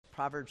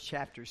Proverbs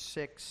chapter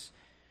 6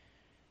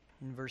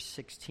 and verse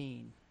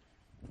 16.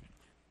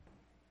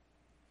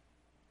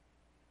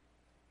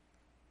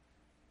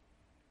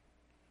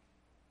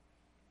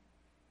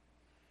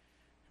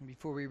 And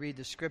before we read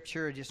the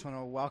scripture, I just want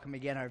to welcome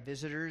again our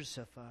visitors.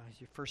 If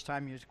it's your first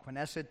time here at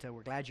Quonset,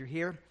 we're glad you're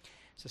here.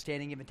 It's a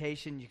standing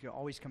invitation. You can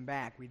always come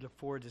back. We look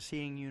forward to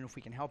seeing you, and if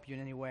we can help you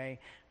in any way,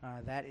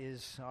 that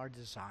is our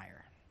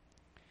desire.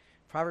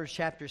 Proverbs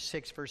chapter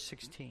 6, verse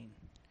 16.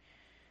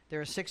 There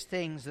are 6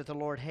 things that the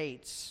Lord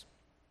hates,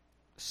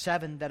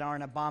 7 that are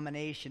an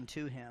abomination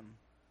to him: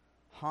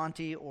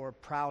 haughty or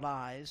proud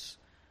eyes,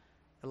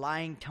 a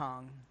lying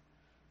tongue,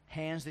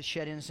 hands that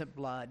shed innocent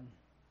blood,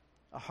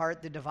 a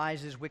heart that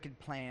devises wicked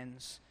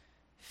plans,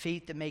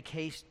 feet that make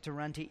haste to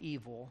run to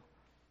evil,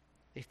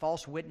 a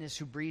false witness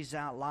who breathes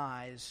out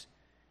lies,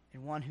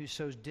 and one who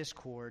sows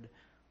discord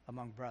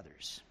among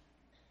brothers.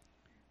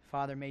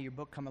 Father, may your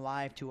book come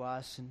alive to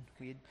us, and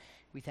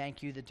we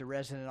thank you that the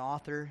resident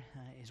author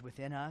is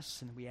within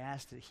us, and we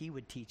ask that he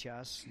would teach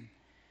us, and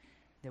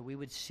that we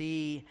would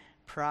see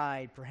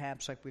pride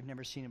perhaps like we've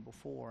never seen it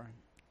before.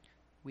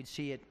 We'd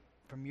see it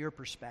from your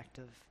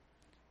perspective.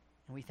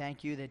 And we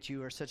thank you that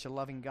you are such a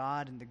loving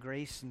God, and the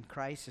grace in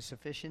Christ is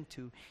sufficient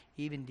to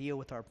even deal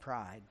with our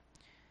pride.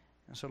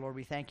 And so, Lord,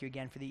 we thank you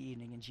again for the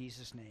evening in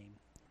Jesus' name.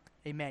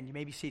 Amen. You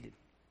may be seated.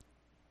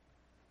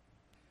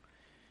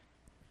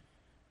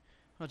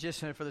 Well,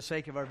 just for the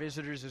sake of our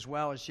visitors as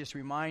well, as just to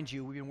remind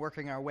you, we've been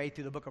working our way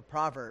through the book of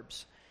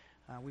Proverbs.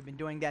 We've been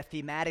doing that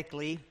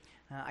thematically,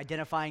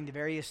 identifying the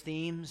various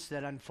themes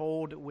that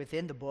unfold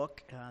within the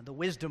book, the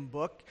wisdom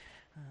book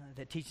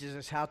that teaches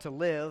us how to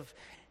live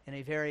in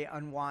a very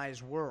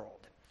unwise world.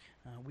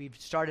 We've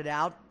started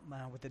out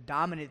with the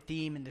dominant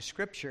theme in the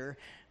Scripture,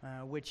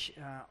 which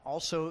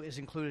also is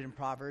included in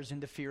Proverbs, in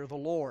the fear of the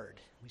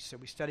Lord.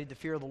 We studied the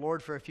fear of the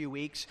Lord for a few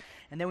weeks,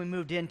 and then we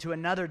moved into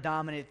another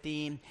dominant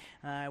theme,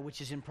 which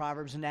is in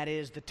Proverbs, and that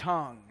is the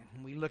tongue.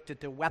 And we looked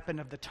at the weapon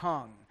of the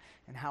tongue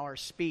and how our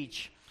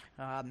speech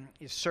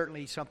is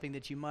certainly something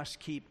that you must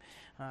keep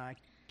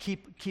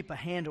a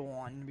handle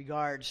on in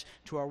regards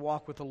to our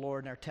walk with the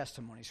Lord and our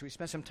testimony. So we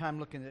spent some time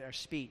looking at our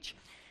speech.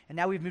 And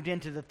now we've moved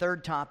into the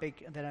third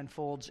topic that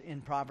unfolds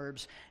in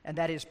Proverbs, and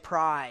that is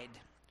pride.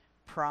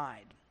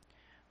 Pride.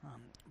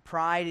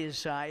 Pride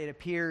is, it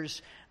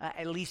appears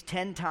at least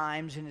 10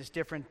 times in its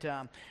different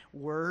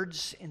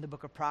words in the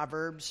book of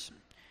Proverbs.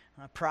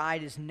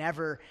 Pride is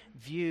never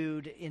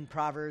viewed in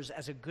Proverbs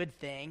as a good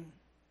thing.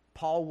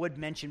 Paul would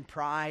mention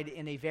pride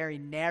in a very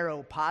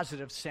narrow,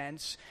 positive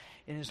sense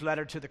in his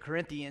letter to the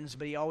Corinthians,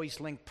 but he always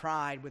linked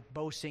pride with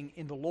boasting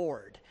in the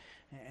Lord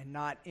and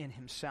not in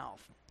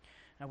himself.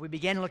 We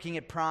began looking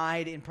at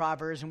pride in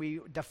Proverbs, and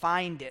we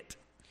defined it.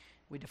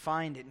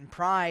 And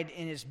pride,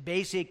 in its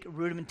basic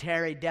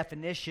rudimentary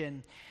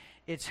definition,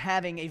 it's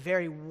having a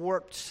very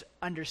warped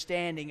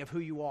understanding of who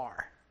you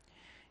are.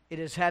 It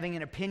is having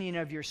an opinion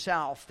of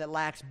yourself that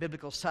lacks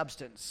biblical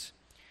substance.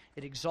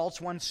 It exalts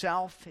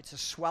oneself. It's a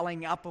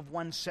swelling up of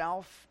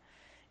oneself.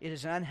 It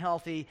is an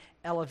unhealthy,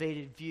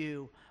 elevated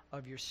view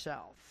of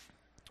yourself.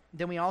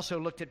 Then we also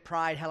looked at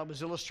pride, how it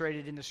was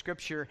illustrated in the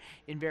Scripture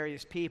in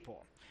various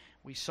people.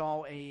 We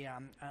saw a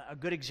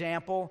good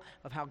example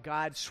of how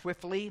God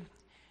swiftly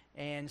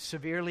and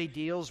severely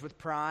deals with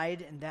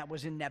pride, and that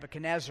was in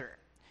Nebuchadnezzar.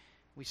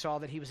 We saw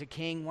that he was a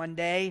king one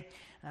day,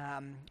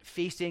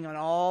 feasting on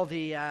all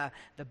the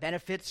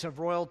benefits of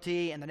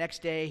royalty, and the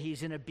next day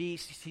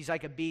he's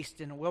like a beast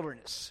in the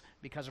wilderness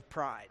because of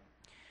pride.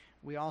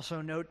 We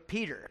also note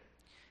Peter,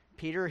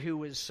 who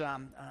was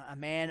a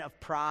man of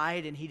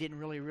pride, and he didn't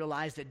really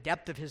realize the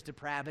depth of his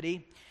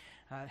depravity.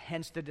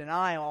 Hence the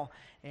denial,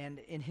 and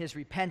in his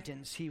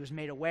repentance, he was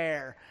made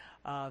aware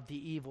of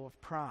the evil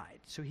of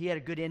pride. So he had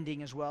a good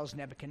ending as well as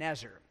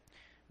Nebuchadnezzar.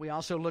 We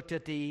also looked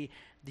at the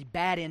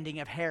bad ending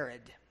of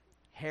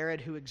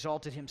Herod, who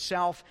exalted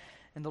himself,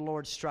 and the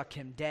Lord struck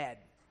him dead.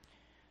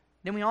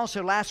 Then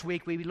last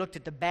week, we looked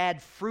at the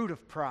bad fruit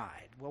of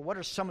pride. Well, what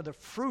are some of the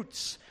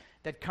fruits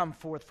that come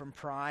forth from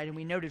pride? And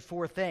we noted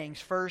 4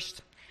 things.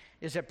 First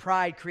is that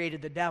pride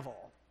created the devil.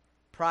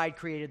 Pride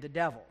created the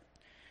devil.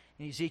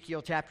 In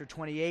Ezekiel chapter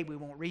 28, we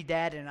won't read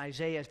that. In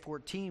Isaiah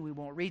 14, we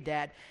won't read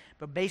that.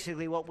 But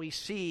basically what we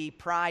see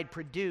pride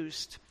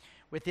produced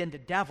within the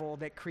devil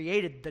that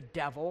created the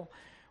devil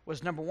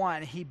was, number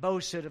 1, he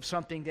boasted of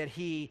something that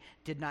he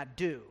did not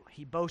do.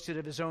 He boasted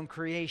of his own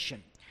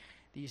creation.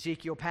 The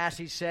Ezekiel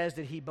passage says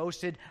that he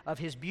boasted of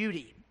his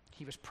beauty.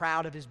 He was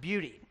proud of his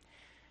beauty.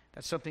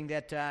 That's something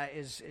that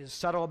is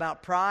subtle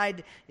about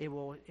pride. It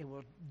will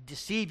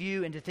deceive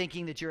you into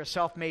thinking that you're a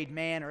self-made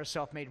man or a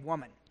self-made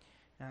woman.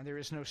 There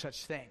is no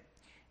such thing.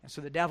 And so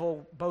the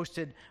devil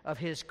boasted of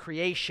his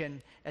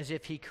creation as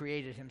if he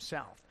created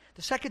himself.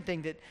 The second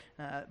thing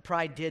that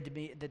pride did to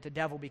me, that the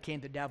devil became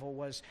the devil,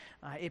 was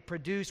it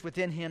produced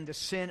within him the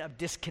sin of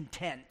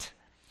discontent.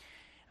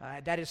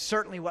 That is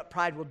certainly what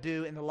pride will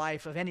do in the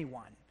life of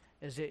anyone,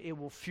 is it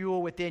will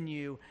fuel within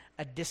you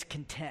a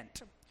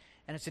discontent.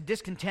 And it's a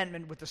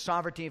discontentment with the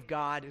sovereignty of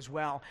God as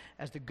well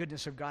as the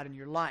goodness of God in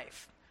your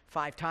life.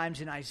 5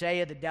 times in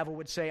Isaiah, the devil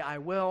would say, I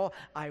will,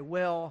 I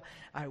will,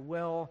 I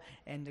will.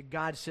 And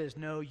God says,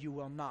 no, you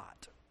will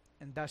not.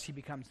 And thus he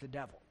becomes the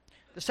devil.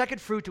 The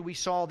second fruit that we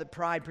saw that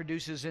pride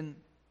produces in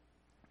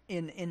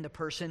the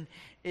person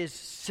is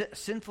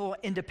sinful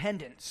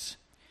independence.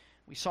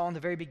 We saw in the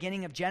very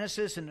beginning of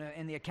Genesis,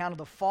 in the account of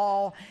the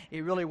fall,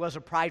 it really was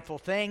a prideful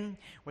thing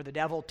where the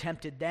devil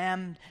tempted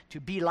them to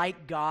be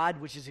like God,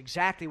 which is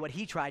exactly what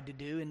he tried to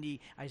do in the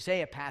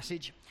Isaiah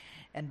passage,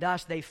 and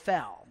thus they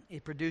fell.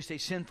 It produced a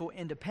sinful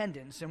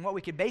independence. And what we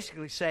could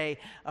basically say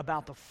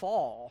about the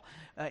fall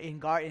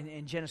in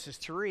Genesis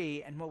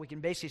 3, and what we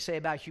can basically say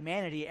about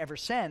humanity ever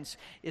since,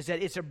 is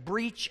that it's a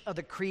breach of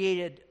the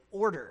created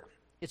order.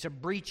 It's a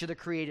breach of the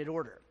created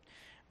order.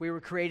 We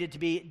were created to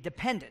be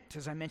dependent,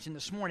 as I mentioned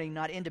this morning,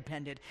 not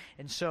independent,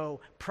 and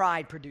so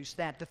pride produced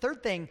that. The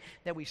third thing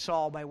that we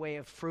saw by way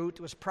of fruit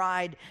was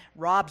pride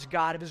robs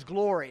God of his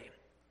glory.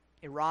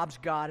 It robs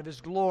God of his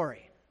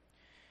glory.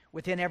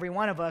 Within every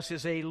one of us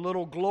is a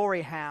little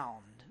glory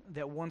hound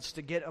that wants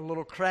to get a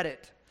little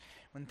credit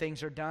when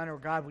things are done, or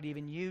God would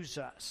even use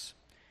us.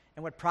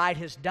 And what pride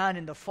has done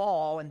in the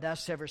fall, and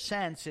thus ever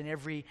since in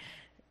every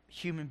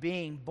human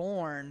being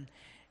born,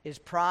 is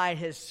pride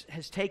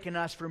has taken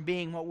us from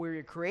being what we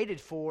were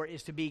created for,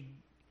 is to be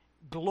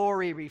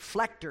glory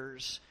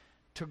reflectors,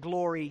 to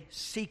glory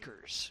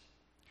seekers.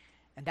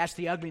 And that's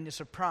the ugliness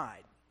of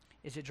pride,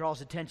 is it draws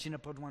attention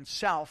upon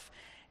oneself.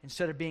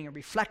 Instead of being a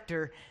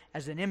reflector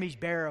as an image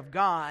bearer of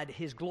God,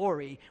 his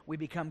glory, we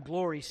become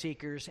glory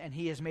seekers, and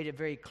he has made it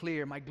very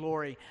clear, my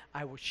glory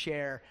I will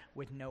share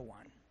with no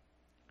one.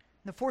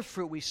 The fourth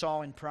fruit we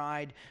saw in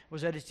pride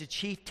was that it's the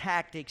chief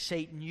tactic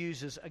Satan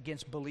uses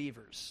against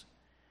believers.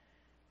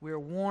 We are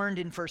warned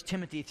in 1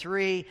 Timothy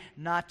 3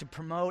 not to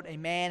promote a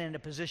man in a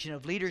position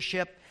of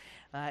leadership.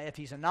 If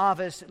he's a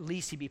novice, at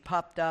least he be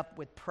puffed up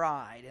with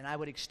pride. And I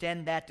would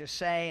extend that to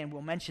say, and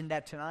we'll mention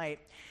that tonight,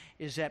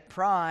 is that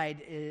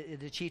pride is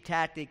the chief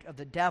tactic of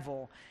the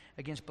devil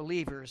against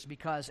believers,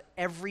 because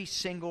every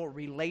single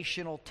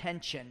relational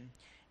tension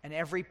and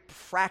every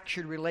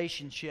fractured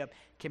relationship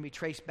can be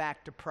traced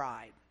back to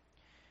pride.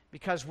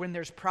 Because when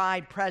there's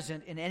pride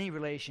present in any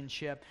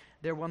relationship,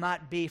 there will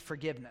not be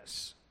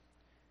forgiveness.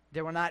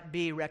 There will not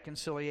be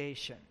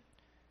reconciliation.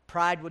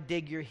 Pride will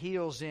dig your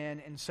heels in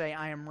and say,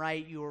 I am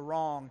right, you are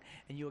wrong,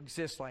 and you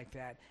exist like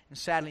that. And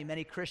sadly,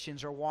 many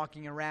Christians are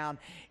walking around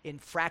in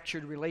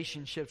fractured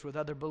relationships with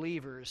other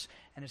believers,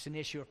 and it's an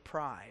issue of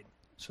pride.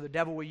 So the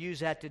devil will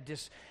use that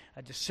to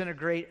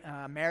disintegrate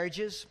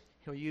marriages.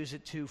 He'll use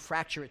it to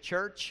fracture a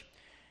church.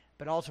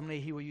 But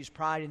ultimately, he will use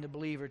pride in the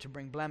believer to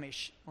bring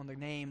blemish on the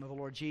name of the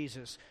Lord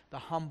Jesus, the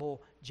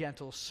humble,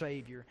 gentle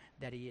Savior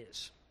that he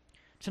is.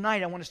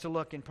 Tonight, I want us to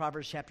look in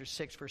Proverbs chapter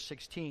 6, verse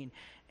 16,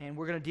 and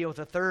we're going to deal with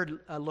a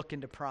third look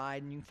into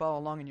pride, and you can follow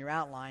along in your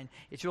outline.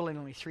 It's really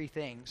only 3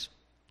 things.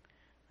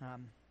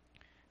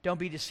 Don't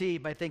be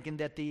deceived by thinking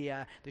that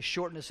the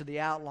shortness of the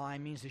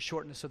outline means the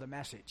shortness of the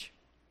message.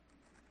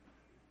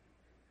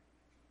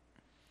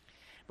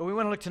 But we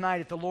want to look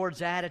tonight at the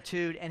Lord's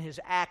attitude and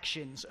his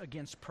actions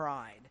against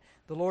pride.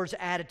 The Lord's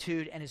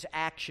attitude and his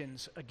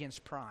actions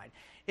against pride.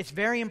 It's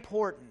very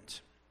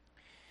important.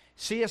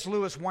 C.S.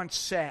 Lewis once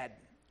said,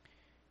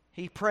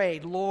 he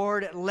prayed,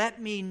 Lord,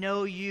 let me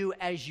know you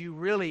as you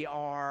really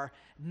are,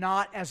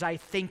 not as I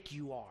think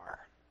you are.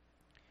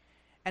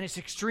 And it's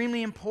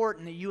extremely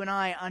important that you and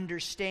I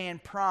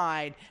understand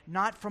pride,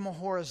 not from a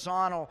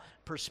horizontal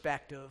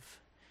perspective,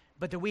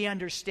 but that we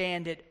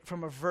understand it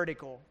from a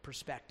vertical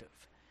perspective.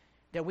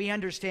 That we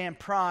understand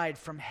pride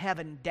from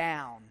heaven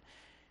down.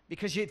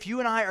 Because if you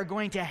and I are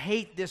going to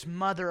hate this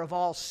mother of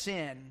all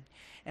sin,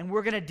 and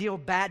we're going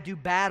to do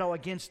battle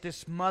against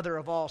this mother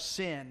of all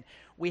sin,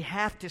 we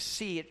have to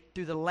see it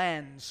through the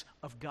lens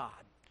of God.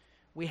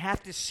 We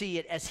have to see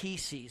it as he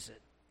sees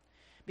it.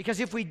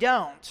 Because if we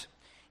don't,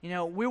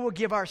 we will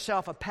give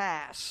ourselves a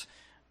pass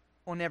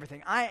on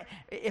everything.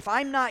 If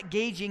I'm not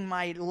gauging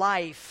my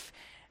life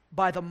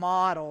by the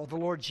model, the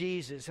Lord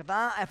Jesus, if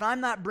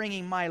I'm not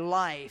bringing my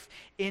life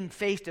in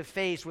face to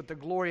face with the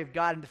glory of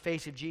God in the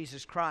face of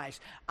Jesus Christ,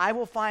 I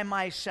will find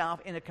myself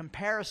in a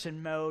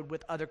comparison mode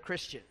with other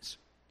Christians.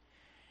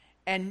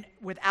 And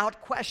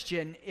without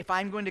question, if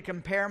I'm going to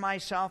compare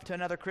myself to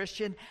another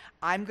Christian,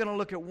 I'm going to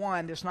look at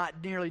one that's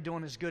not nearly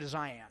doing as good as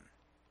I am.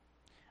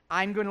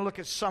 I'm going to look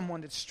at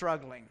someone that's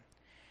struggling.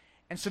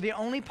 And so the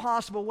only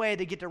possible way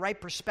to get the right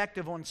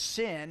perspective on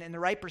sin, and the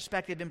right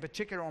perspective in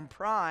particular on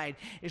pride,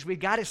 is we've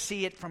got to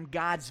see it from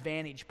God's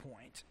vantage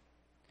point.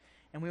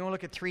 And we want to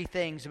look at 3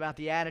 things about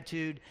the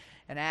attitude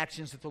and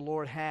actions that the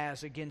Lord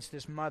has against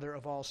this mother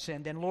of all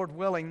sin. Then, Lord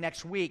willing,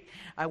 next week,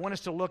 I want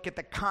us to look at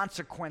the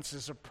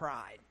consequences of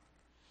pride.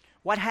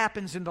 What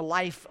happens in the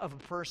life of a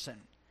person,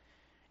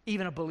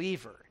 even a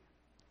believer,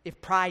 if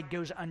pride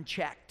goes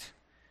unchecked,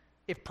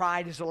 if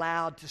pride is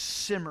allowed to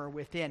simmer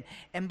within?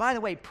 And by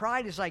the way,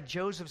 pride is like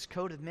Joseph's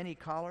coat of many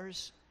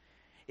colors.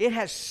 It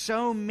has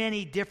so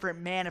many different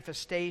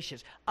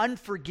manifestations.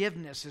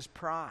 Unforgiveness is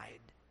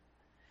pride.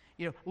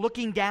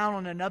 Looking down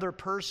on another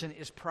person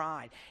is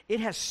pride.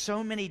 It has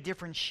so many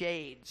different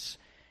shades.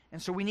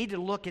 And so we need to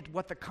look at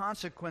what the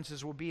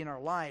consequences will be in our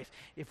life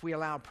if we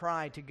allow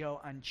pride to go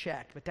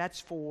unchecked. But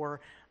that's for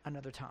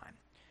another time.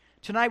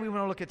 Tonight we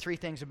want to look at three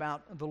things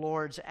about the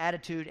Lord's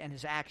attitude and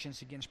his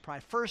actions against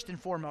pride. First and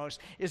foremost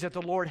is that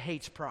the Lord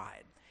hates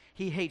pride.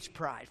 He hates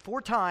pride.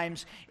 4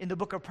 times in the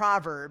book of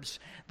Proverbs,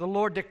 the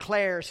Lord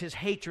declares his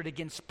hatred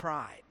against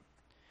pride.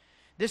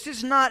 This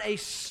is not a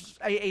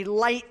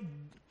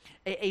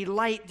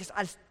light, just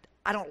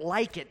I don't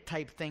like it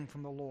type thing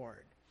from the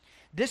Lord.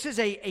 This is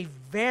a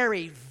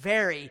very,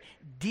 very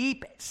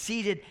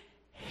deep-seated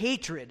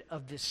hatred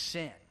of this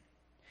sin.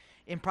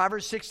 In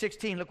Proverbs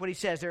 6:16, look what he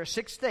says. There are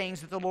 6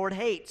 things that the Lord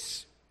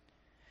hates.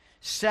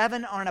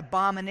 7 are an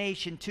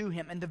abomination to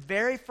him. And the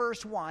very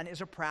first one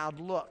is a proud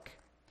look.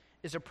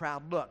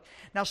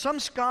 Now, some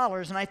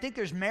scholars, and I think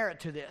there's merit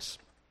to this,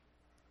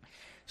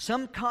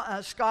 some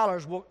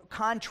scholars will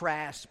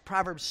contrast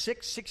Proverbs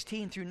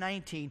 6:16 through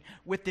 19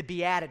 with the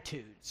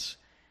Beatitudes.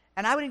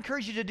 And I would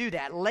encourage you to do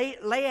that.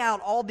 Lay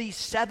out all these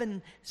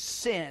 7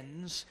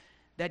 sins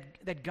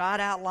that God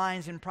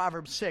outlines in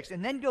Proverbs 6,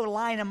 and then go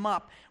line them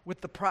up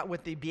with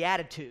the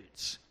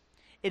Beatitudes.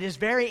 It is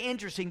very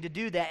interesting to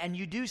do that, and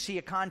you do see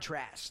a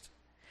contrast.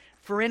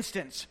 For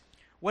instance,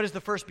 what is the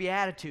first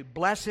beatitude?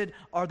 Blessed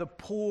are the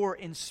poor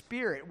in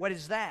spirit. What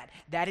is that?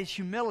 That is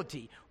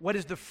humility. What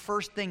is the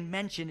first thing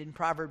mentioned in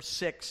Proverbs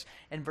 6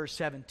 and verse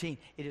 17?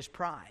 It is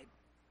pride.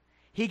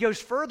 He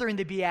goes further in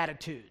the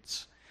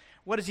Beatitudes.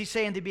 What does he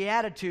say in the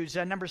Beatitudes?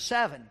 Number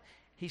 7,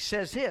 he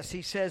says this.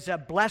 He says,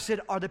 blessed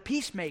are the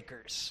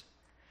peacemakers.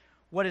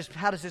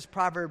 How does this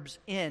Proverbs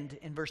end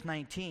in verse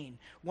 19?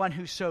 One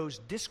who sows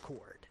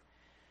discord.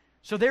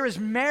 So there is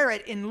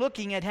merit in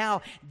looking at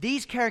how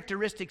these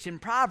characteristics in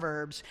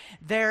Proverbs,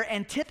 their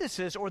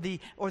antithesis or the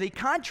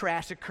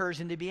contrast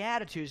occurs in the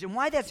Beatitudes. And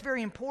why that's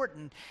very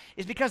important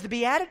is because the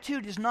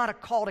Beatitude is not a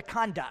call to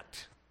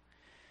conduct.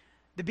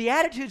 The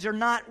Beatitudes are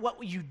not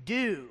what you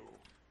do.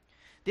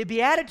 The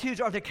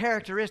Beatitudes are the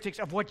characteristics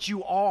of what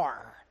you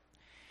are.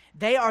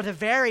 They are the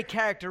very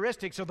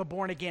characteristics of the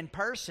born-again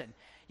person.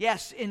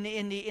 Yes, in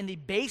the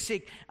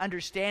basic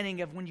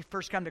understanding of when you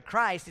first come to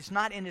Christ, it's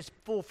not in its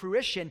full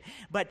fruition,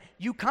 but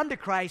you come to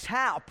Christ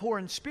how? Poor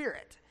in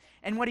spirit.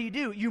 And what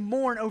do? You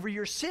mourn over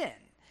your sin.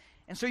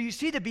 And so you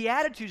see the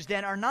Beatitudes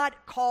then are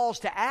not calls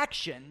to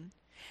action,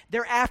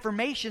 they're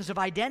affirmations of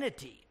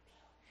identity.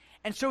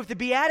 And so if the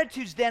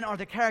Beatitudes then are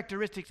the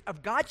characteristics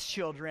of God's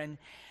children,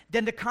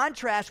 then the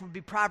contrast would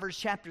be Proverbs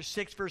chapter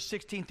 6, verse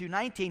 16 through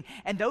 19,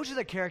 and those are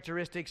the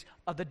characteristics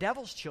of the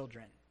devil's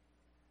children.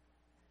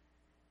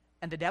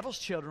 And the devil's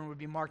children would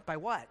be marked by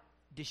what?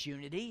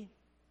 Disunity,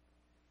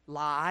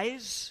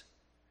 lies,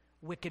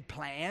 wicked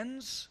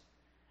plans,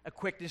 a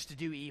quickness to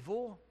do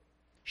evil,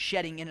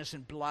 shedding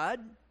innocent blood,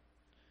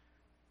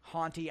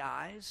 haughty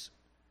eyes.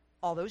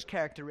 All those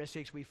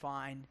characteristics we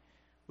find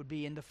would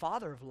be in the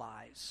father of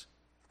lies.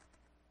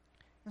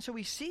 And so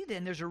we see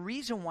then there's a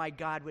reason why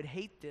God would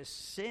hate this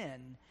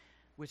sin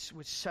with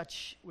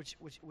such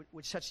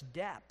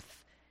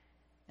depth.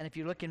 And if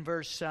you look in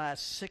verse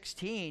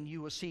 16,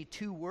 you will see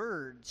 2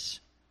 words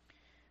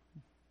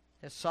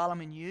that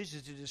Solomon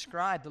uses to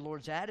describe the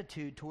Lord's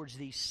attitude towards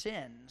these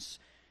sins.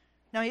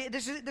 Now,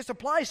 this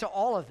applies to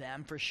all of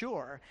them for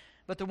sure,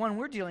 but the one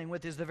we're dealing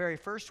with is the very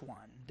first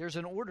one. There's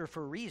an order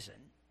for a reason.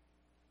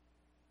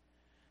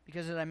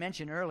 Because as I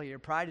mentioned earlier,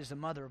 pride is the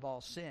mother of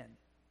all sin.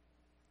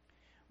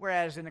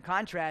 Whereas in the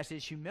contrast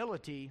is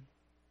humility.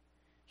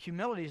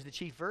 Humility is the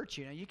chief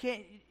virtue. Now,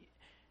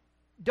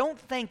 don't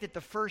think that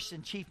the first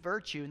and chief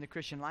virtue in the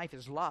Christian life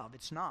is love.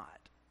 It's not.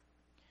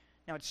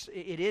 Now,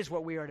 it is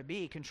what we are to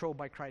be, controlled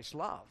by Christ's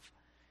love.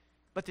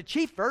 But the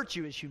chief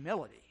virtue is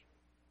humility.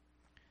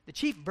 The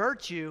chief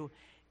virtue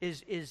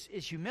is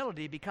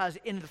humility, because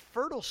in the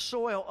fertile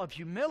soil of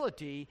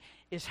humility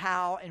is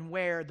how and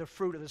where the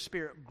fruit of the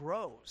Spirit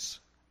grows.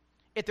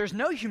 If there's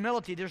no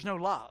humility, there's no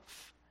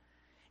love.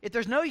 If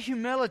there's no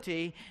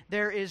humility,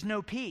 there is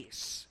no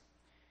peace.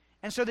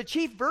 And so the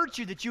chief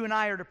virtue that you and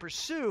I are to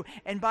pursue,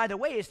 and by the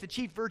way, it's the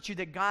chief virtue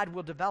that God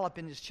will develop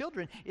in his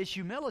children, is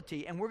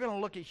humility. And we're going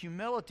to look at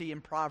humility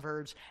in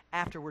Proverbs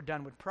after we're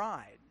done with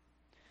pride.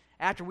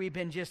 After we've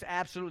been just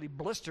absolutely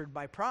blistered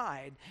by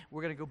pride,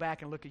 we're going to go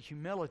back and look at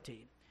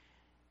humility.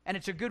 And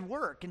it's a good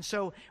work. And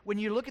so when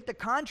you look at the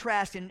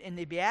contrast in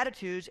the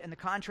Beatitudes and the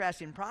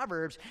contrast in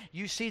Proverbs,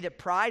 you see that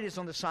pride is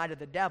on the side of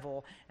the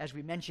devil, as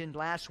we mentioned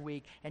last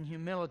week, and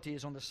humility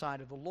is on the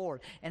side of the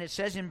Lord. And it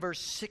says in verse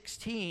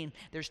 16,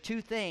 there's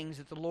 2 things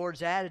that the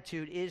Lord's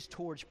attitude is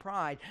towards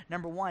pride.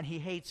 Number 1, he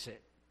hates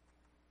it.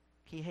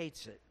 He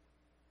hates it.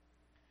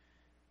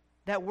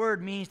 That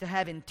word means to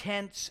have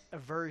intense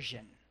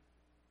aversion.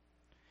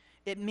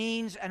 It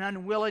means an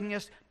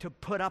unwillingness to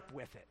put up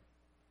with it.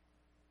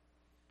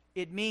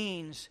 It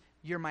means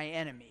you're my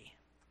enemy.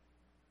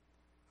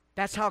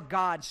 That's how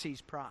God sees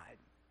pride.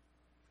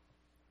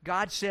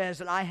 God says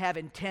that I have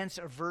intense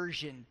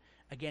aversion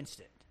against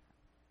it.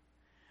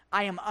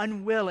 I am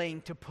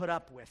unwilling to put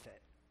up with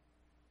it.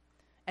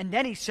 And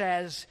then he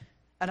says,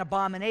 an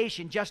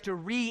abomination, just to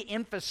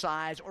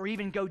re-emphasize or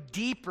even go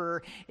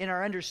deeper in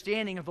our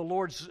understanding of the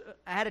Lord's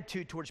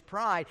attitude towards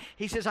pride.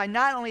 He says, I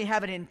not only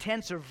have an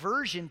intense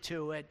aversion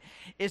to it,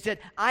 is that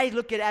I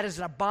look at it as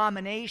an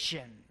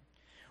abomination,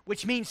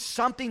 which means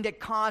something that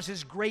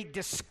causes great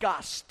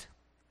disgust,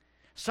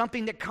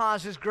 something that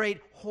causes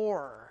great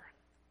horror,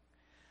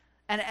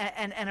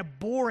 and a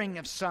boring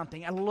of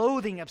something, a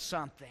loathing of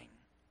something.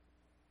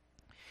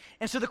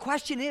 And so the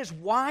question is,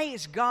 why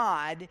is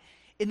God,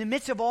 in the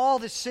midst of all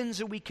the sins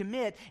that we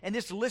commit, and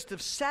this list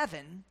of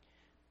 7,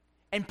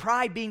 and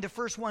pride being the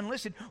first one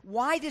listed,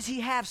 why does he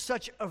have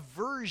such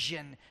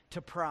aversion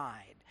to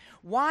pride?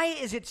 Why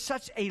is it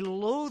such a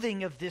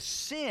loathing of this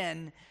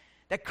sin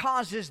that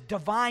causes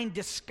divine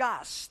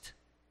disgust?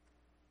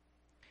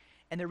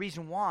 And the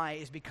reason why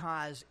is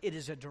because it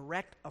is a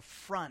direct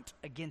affront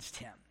against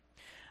him.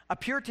 A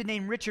Puritan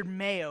named Richard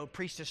Mayo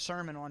preached a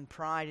sermon on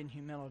pride and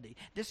humility.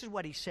 This is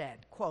what he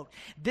said, quote,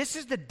 "This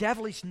is the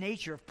devilish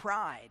nature of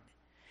pride,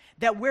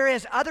 that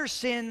whereas other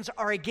sins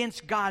are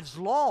against God's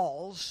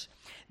laws,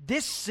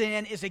 this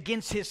sin is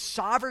against his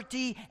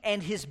sovereignty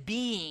and his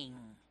being.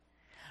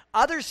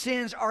 Other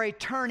sins are a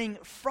turning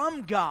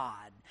from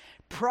God.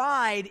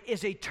 Pride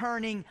is a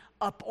turning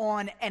up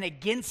on and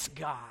against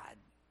God.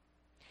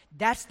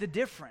 That's the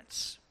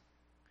difference.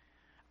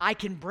 I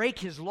can break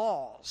his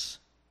laws,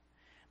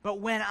 but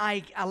when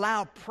I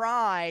allow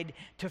pride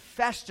to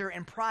fester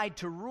and pride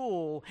to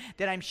rule,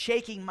 then I'm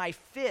shaking my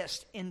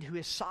fist into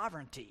his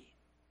sovereignty.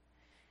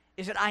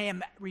 Is that I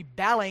am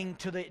rebelling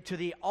to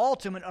the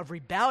ultimate of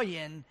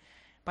rebellion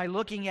by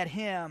looking at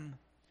him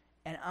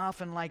and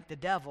often like the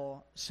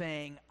devil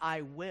saying,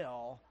 I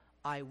will,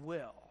 I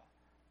will.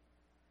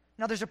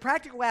 Now there's a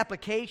practical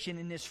application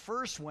in this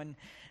first one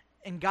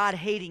in God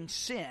hating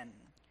sin.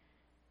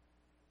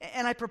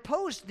 And I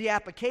proposed the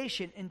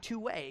application in 2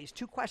 ways,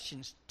 2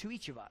 questions to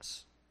each of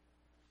us.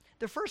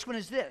 The first one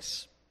is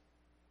this: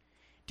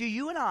 do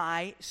you and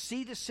I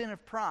see the sin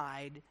of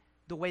pride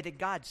the way that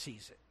God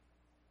sees it?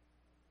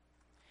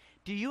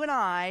 Do you and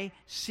I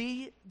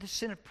see the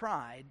sin of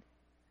pride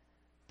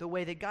the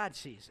way that God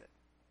sees it?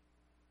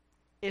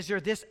 Is there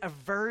this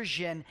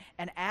aversion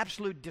and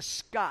absolute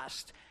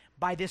disgust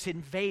by this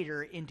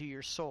invader into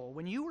your soul?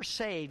 When you were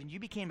saved and you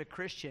became a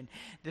Christian,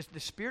 the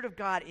Spirit of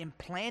God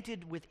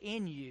implanted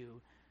within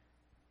you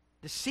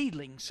the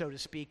seedling, so to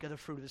speak, of the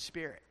fruit of the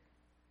Spirit.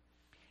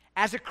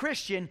 As a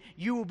Christian,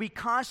 you will be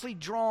constantly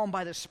drawn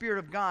by the Spirit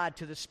of God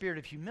to the spirit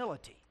of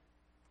humility,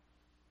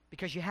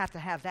 because you have to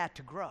have that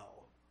to grow.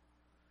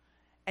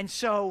 And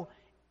so,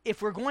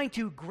 if we're going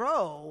to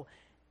grow,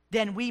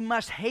 then we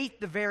must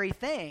hate the very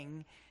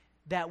thing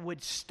that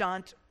would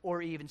stunt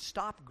or even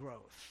stop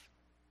growth.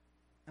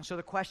 And so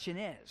the question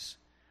is,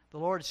 the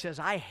Lord says,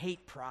 I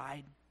hate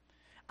pride.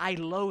 I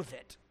loathe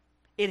it.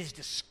 It is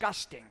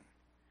disgusting.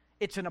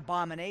 It's an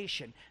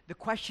abomination. The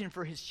question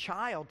for his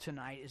child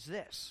tonight is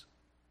this: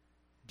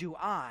 do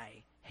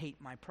I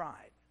hate my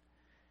pride?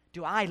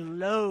 Do I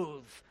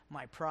loathe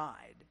my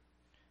pride?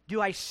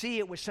 Do I see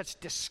it with such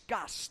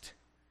disgust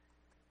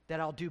that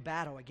I'll do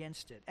battle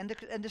against it? And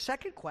the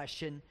second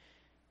question,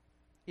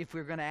 if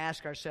we're going to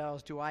ask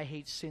ourselves, do I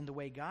hate sin the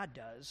way God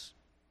does?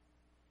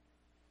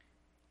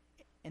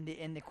 And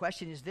the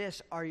question is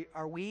this: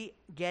 are we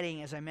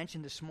getting, as I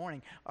mentioned this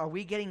morning, are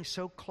we getting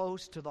so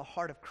close to the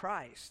heart of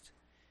Christ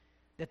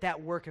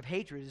that work of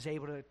hatred is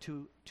able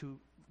to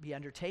be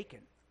undertaken?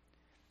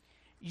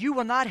 You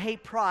will not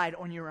hate pride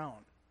on your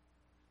own.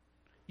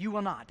 You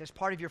will not. That's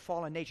part of your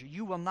fallen nature.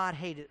 You will not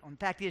hate it. In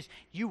fact,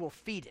 you will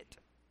feed it.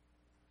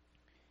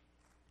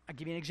 I'll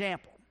give you an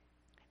example.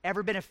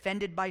 Ever been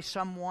offended by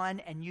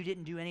someone and you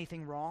didn't do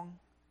anything wrong?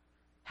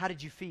 How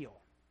did you feel?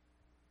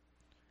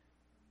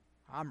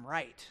 I'm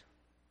right.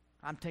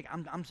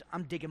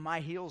 I'm digging my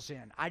heels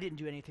in. I didn't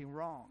do anything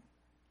wrong.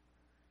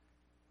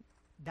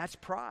 That's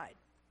pride.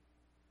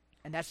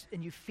 And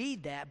you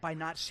feed that by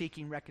not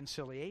seeking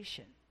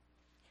reconciliation.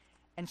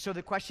 And so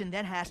the question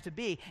then has to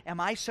be, am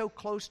I so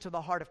close to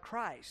the heart of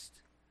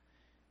Christ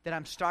that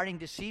I'm starting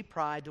to see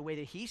pride the way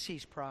that he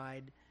sees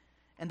pride?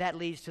 And that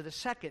leads to the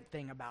second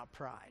thing about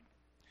pride.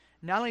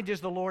 Not only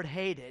does the Lord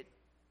hate it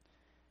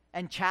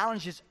and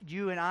challenges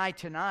you and I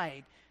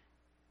tonight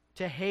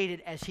to hate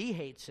it as he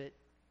hates it.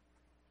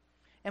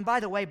 And by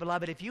the way,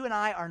 beloved, if you and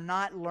I are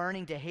not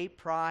learning to hate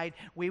pride,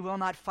 we will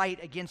not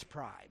fight against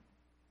pride.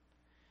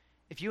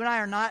 If you and I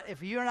are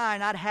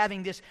not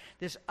having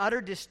this utter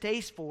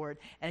distaste for it,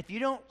 and if you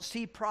don't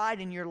see pride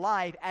in your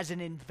life as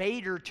an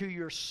invader to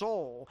your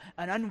soul,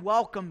 an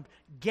unwelcome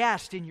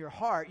guest in your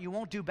heart, you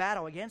won't do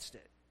battle against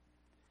it.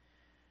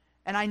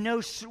 And I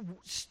know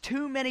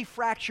too many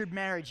fractured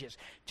marriages,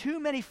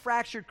 too many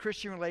fractured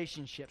Christian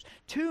relationships,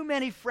 too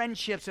many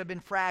friendships have been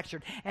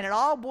fractured, and it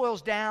all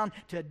boils down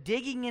to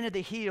digging into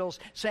the heels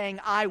saying,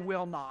 I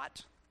will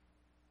not.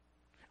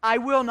 I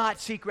will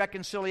not seek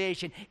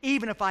reconciliation,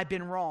 even if I've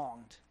been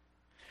wronged.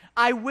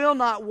 I will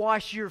not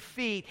wash your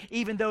feet,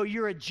 even though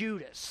you're a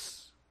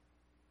Judas.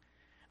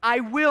 I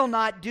will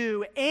not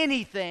do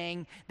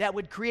anything that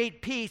would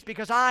create peace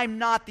because I'm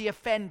not the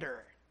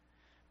offender.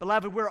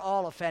 Beloved, we're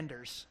all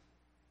offenders.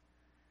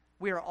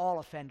 We are all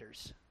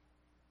offenders.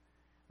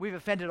 We've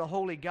offended a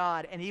holy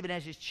God, and even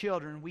as his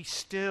children, we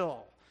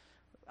still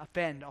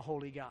offend a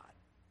holy God.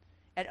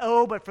 And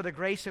oh, but for the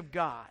grace of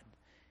God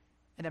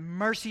and the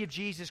mercy of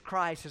Jesus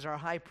Christ as our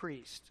high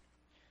priest,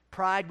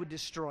 pride would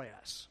destroy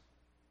us.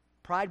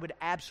 Pride would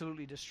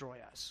absolutely destroy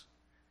us.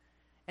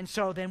 And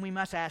so then we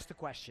must ask the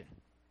question,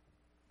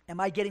 am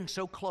I getting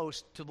so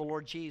close to the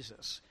Lord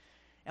Jesus?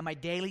 Am I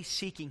daily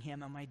seeking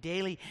him? Am I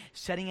daily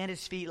sitting at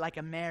his feet like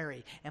a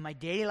Mary? Am I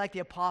daily like the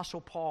Apostle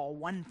Paul?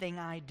 One thing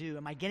I do.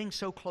 Am I getting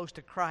so close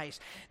to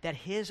Christ that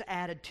his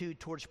attitude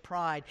towards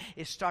pride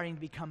is starting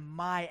to become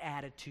my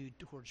attitude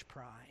towards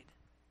pride?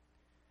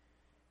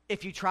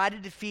 If you try to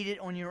defeat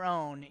it on your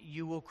own,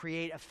 you will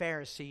create a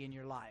Pharisee in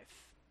your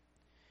life.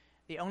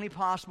 The only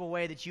possible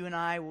way that you and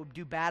I will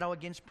do battle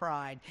against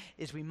pride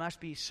is we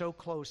must be so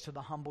close to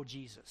the humble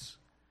Jesus.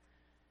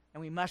 And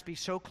we must be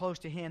so close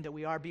to him that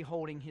we are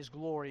beholding his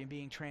glory and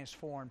being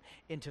transformed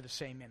into the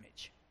same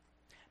image.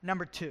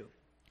 Number 2,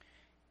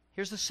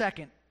 here's the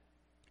second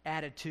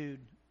attitude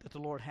that the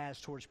Lord has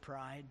towards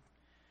pride.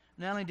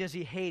 Not only does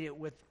he hate it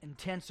with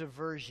intense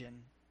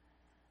aversion.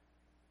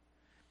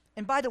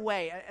 And by the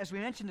way, as we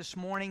mentioned this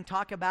morning,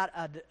 talk about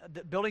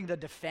building the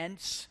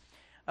defense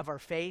of our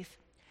faith.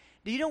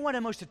 Do you know one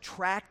of the most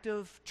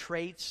attractive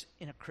traits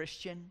in a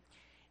Christian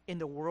in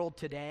the world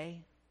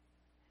today?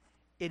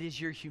 It is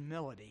your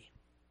humility.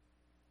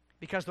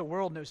 Because the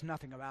world knows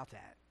nothing about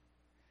that.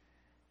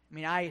 I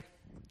mean,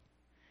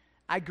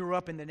 I grew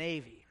up in the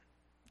Navy.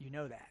 You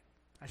know that.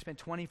 I spent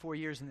 24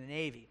 years in the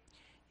Navy.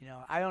 You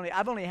know,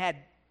 I've only had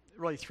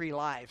really 3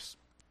 lives.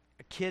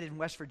 A kid in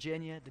West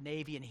Virginia, the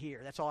Navy, and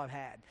here. That's all I've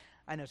had.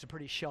 I know it's a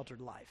pretty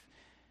sheltered life.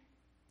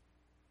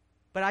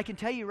 But I can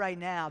tell you right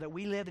now that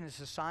we live in a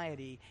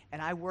society,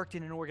 and I worked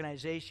in an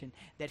organization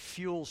that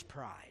fuels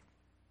pride.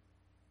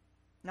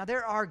 Now,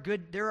 there are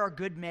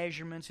good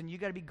measurements, and you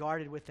got to be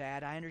guarded with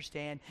that. I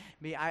understand.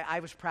 I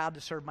was proud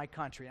to serve my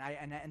country,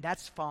 and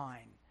that's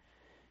fine.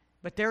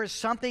 But there is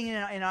something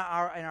in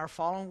our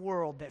fallen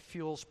world that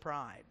fuels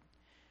pride.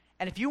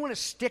 And if you want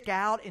to stick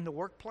out in the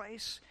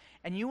workplace,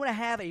 and you want to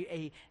have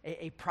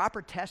a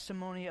proper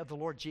testimony of the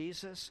Lord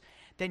Jesus,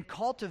 then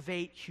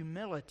cultivate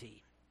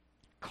humility.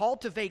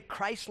 Cultivate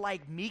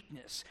Christ-like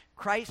meekness,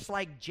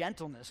 Christ-like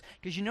gentleness,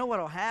 because you know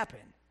what will happen.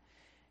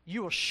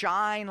 You will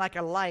shine like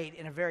a light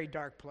in a very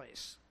dark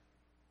place.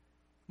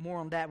 More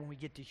on that when we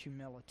get to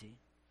humility.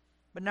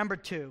 But number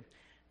 2,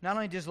 not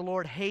only does the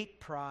Lord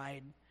hate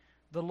pride,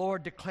 the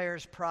Lord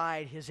declares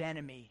pride his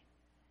enemy.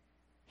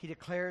 He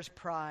declares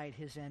pride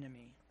his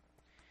enemy.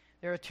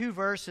 There are 2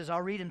 verses,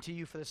 I'll read them to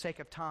you for the sake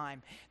of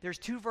time. There's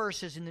 2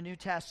 verses in the New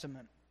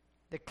Testament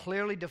that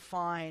clearly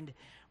defined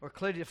or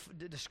clearly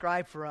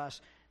describe for us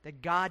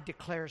that God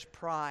declares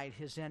pride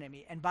his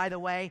enemy. And by the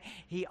way,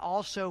 he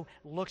also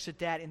looks at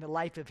that in the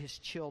life of his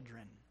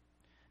children.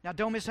 Now,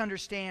 don't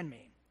misunderstand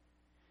me.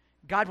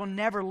 God will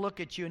never look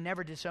at you and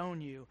never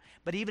disown you.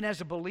 But even as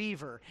a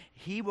believer,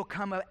 he will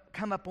come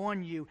up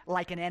on you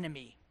like an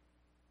enemy.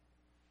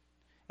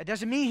 It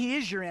doesn't mean he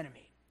is your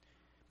enemy.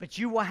 But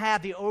you will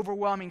have the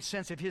overwhelming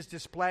sense of his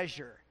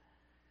displeasure.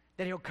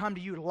 That he'll come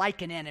to you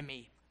like an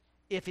enemy.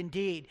 If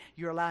indeed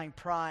you're allowing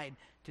pride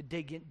to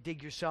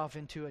dig yourself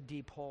into a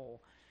deep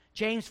hole.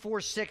 James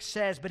 4:6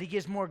 says, but he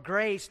gives more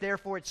grace.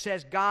 Therefore it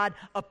says, God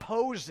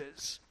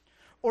opposes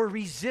or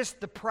resists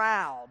the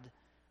proud,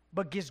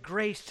 but gives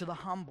grace to the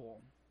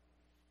humble.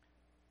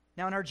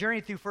 Now in our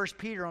journey through 1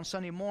 Peter on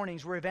Sunday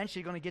mornings, we're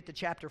eventually going to get to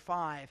chapter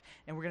 5,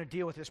 and we're going to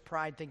deal with this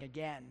pride thing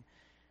again.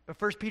 But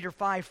 1 Peter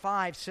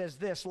 5:5 says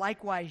this,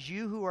 likewise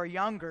you who are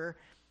younger,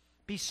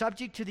 be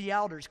subject to the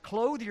elders.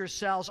 Clothe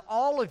yourselves,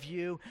 all of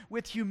you,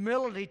 with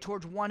humility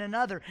towards one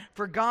another.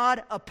 For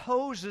God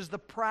opposes the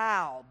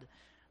proud,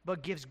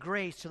 but gives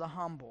grace to the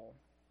humble.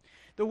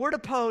 The word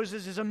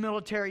opposes is a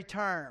military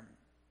term.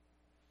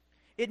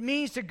 It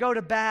means to go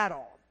to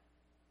battle.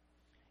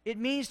 It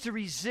means to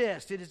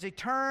resist. It is a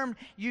term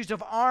used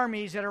of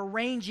armies that are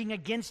ranging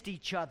against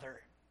each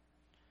other.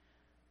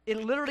 It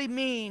literally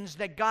means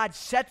that God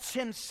sets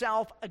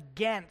himself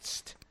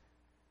against.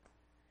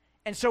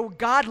 And so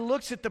God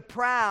looks at the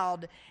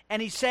proud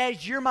and he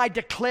says, you're my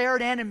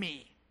declared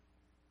enemy.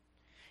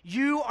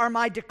 You are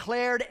my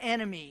declared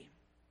enemy.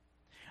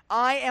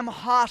 I am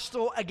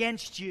hostile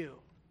against you.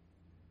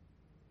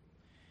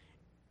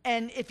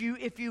 And if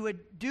you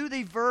would do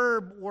the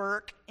verb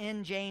work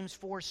in James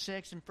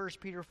 4:6 and 1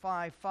 Peter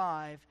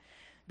 5:5,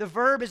 the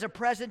verb is a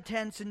present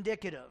tense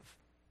indicative.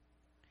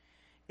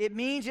 It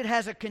means it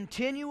has a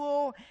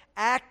continual,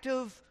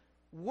 active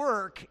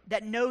work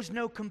that knows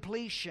no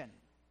completion.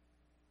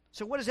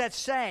 So what does that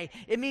say?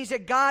 It means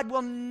that God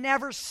will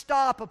never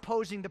stop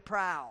opposing the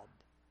proud.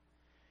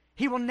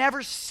 He will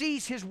never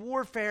cease his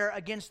warfare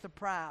against the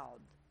proud.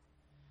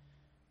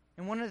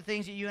 And one of the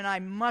things that you and I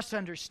must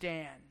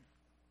understand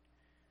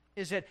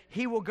is that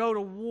he will go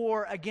to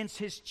war against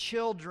his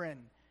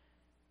children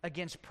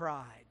against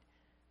pride.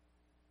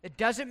 It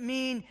doesn't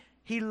mean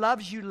he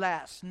loves you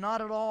less, not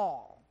at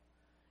all.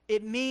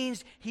 It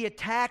means he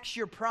attacks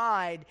your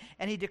pride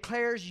and he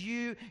declares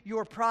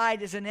your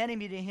pride as an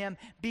enemy to him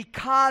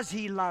because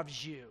he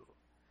loves you.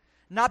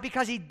 Not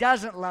because he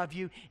doesn't love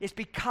you, it's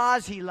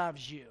because he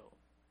loves you.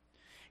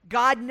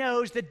 God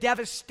knows the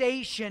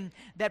devastation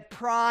that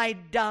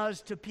pride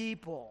does to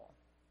people.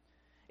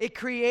 It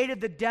created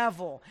the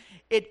devil.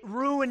 It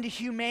ruined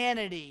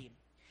humanity.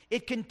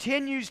 It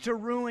continues to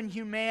ruin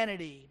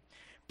humanity.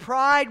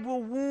 Pride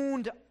will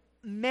wound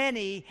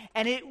many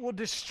and it will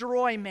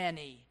destroy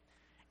many.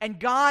 And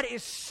God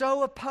is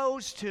so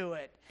opposed to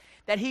it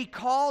that he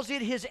calls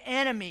it his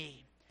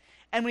enemy.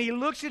 And when he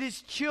looks at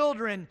his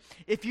children,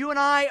 if you and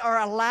I are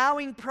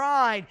allowing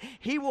pride,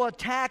 he will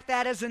attack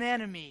that as an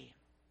enemy.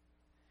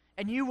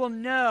 And you will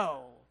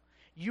know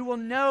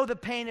the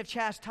pain of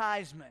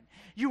chastisement.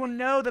 You will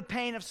know the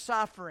pain of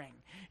suffering.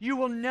 You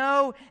will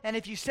know, and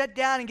if you sit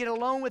down and get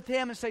alone with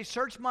him and say,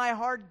 search my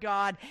heart,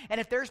 God,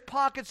 and if there's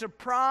pockets of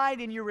pride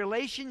in your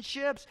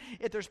relationships,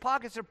 if there's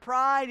pockets of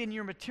pride in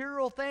your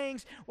material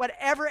things,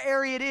 whatever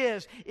area it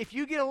is, if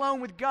you get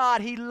alone with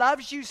God, he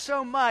loves you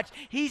so much,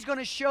 he's going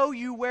to show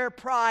you where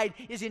pride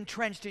is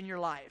entrenched in your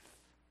life.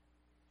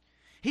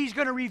 He's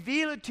going to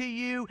reveal it to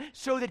you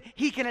so that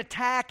he can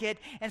attack it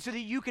and so that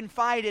you can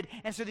fight it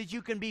and so that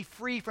you can be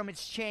free from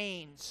its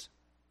chains.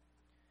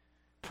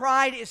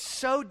 Pride is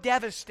so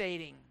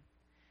devastating.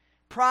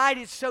 Pride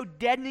is so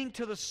deadening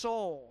to the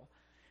soul.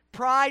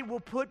 Pride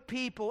will put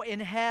people in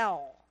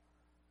hell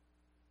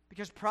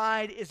because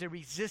pride is a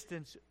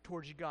resistance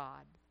towards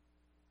God.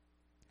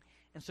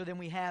 And so then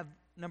we have,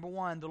 number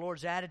one, the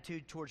Lord's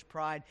attitude towards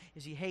pride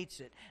is he hates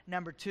it.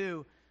 Number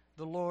two,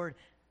 the Lord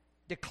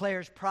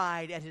declares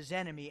pride as his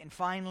enemy. And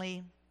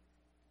finally,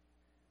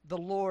 the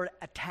Lord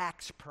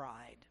attacks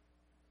pride.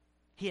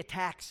 He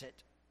attacks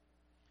it.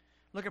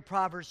 Look at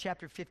Proverbs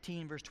chapter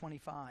 15, verse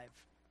 25.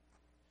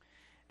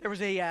 There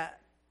was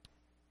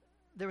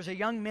a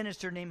young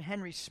minister named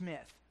Henry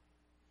Smith.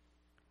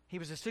 He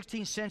was a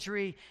 16th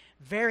century,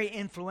 very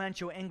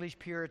influential English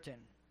Puritan.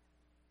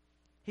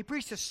 He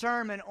preached a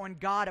sermon on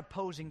God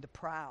opposing the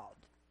proud.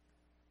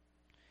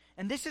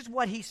 And this is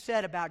what he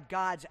said about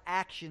God's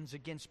actions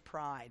against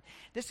pride.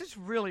 This is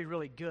really,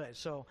 really good,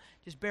 so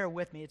just bear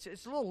with me. It's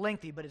a little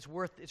lengthy, but it's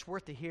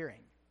worth the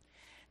hearing.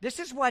 This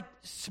is what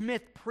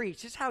Smith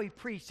preached. This is how he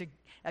preached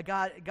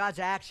God's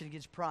action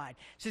against pride.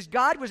 It says,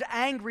 God was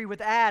angry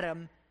with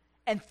Adam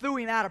and threw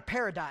him out of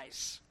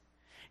paradise.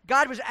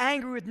 God was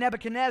angry with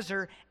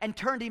Nebuchadnezzar and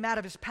turned him out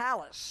of his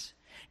palace.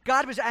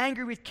 God was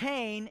angry with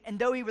Cain, and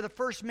though he was the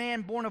first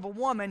man born of a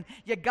woman,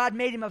 yet God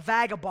made him a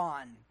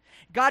vagabond.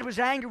 God was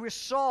angry with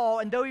Saul,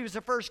 and though he was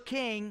the first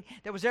king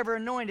that was ever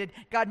anointed,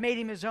 God made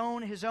him his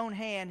own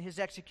hand, his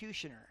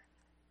executioner.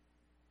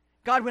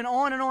 God went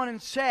on and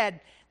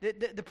said,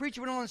 the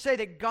preacher went on and say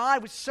that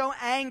God was so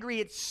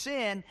angry at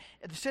sin,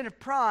 at the sin of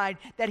pride,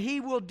 that he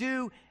will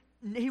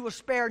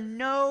spare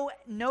no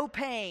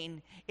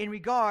pain in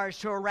regards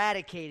to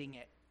eradicating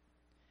it.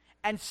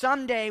 And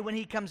someday when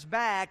he comes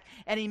back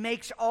and he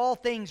makes all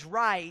things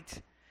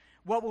right,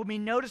 what will be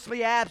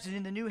noticeably absent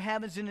in the new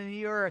heavens and in the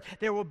new earth,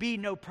 there will be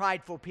no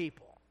prideful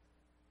people.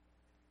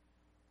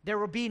 There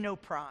will be no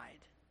pride.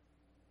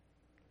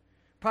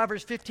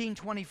 Proverbs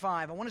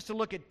 15:25. I want us to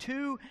look at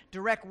two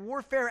direct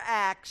warfare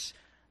acts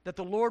that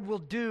the Lord will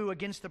do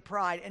against the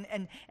pride.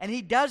 And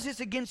he does this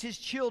against his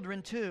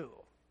children too.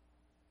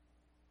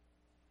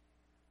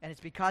 And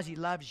it's because he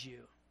loves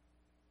you.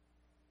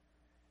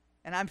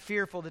 And I'm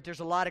fearful that there's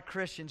a lot of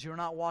Christians who are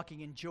not walking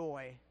in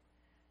joy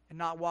and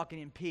not walking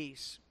in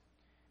peace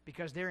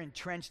because they're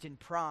entrenched in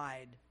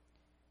pride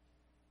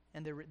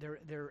and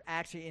they're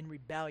actually in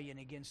rebellion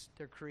against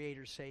their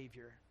Creator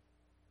Savior.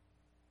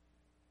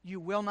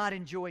 You will not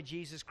enjoy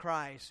Jesus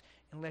Christ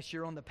unless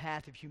you're on the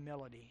path of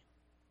humility.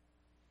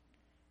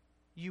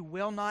 You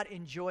will not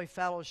enjoy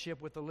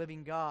fellowship with the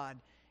living God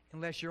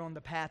unless you're on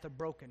the path of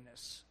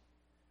brokenness.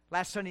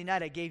 Last Sunday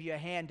night I gave you a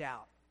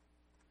handout.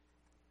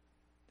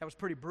 That was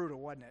pretty brutal,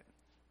 wasn't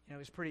it? It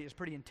was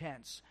pretty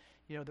intense.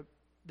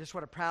 This is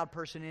what a proud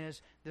person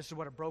is. This is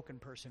what a broken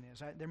person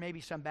is. There may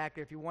be some back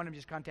there. If you want them,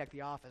 just contact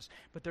the office.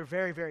 But they're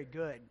very, very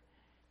good.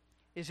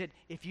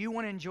 If you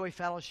want to enjoy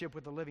fellowship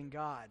with the living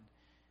God,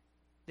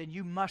 then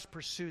you must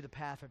pursue the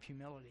path of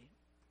humility.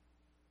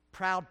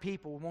 Proud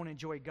people won't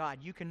enjoy God.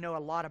 You can know a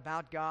lot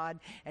about God,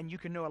 and you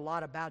can know a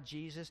lot about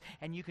Jesus,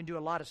 and you can do a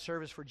lot of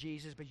service for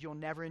Jesus, but you'll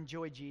never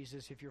enjoy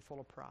Jesus if you're full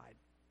of pride.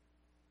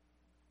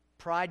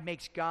 Pride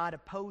makes God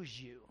oppose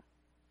you.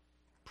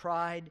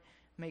 Pride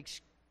makes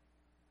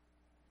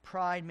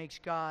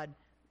God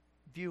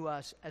view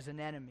us as an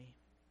enemy.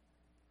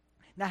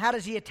 Now, how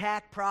does he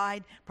attack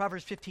pride?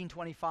 Proverbs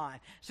 15:25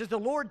 says, the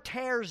Lord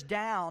tears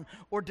down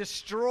or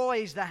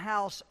destroys the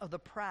house of the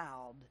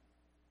proud.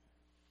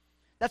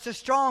 That's a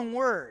strong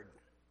word.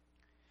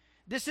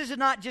 This is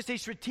not just a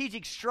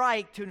strategic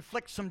strike to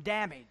inflict some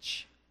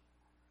damage.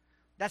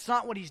 That's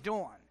not what he's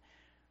doing.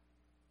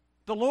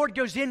 The Lord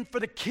goes in for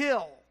the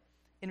kill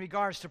in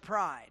regards to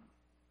pride.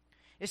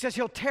 It says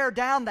he'll tear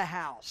down the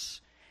house.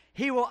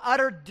 He will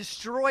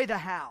destroy the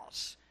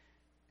house.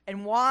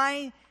 And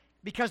why?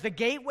 Because the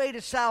gateway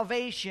to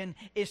salvation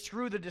is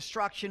through the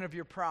destruction of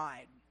your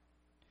pride.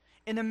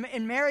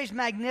 In Mary's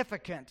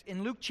Magnificat,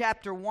 in Luke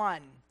chapter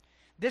 1,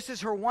 this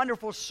is her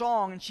wonderful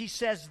song, and she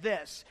says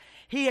this: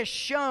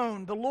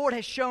 the Lord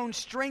has shown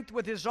strength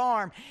with his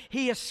arm.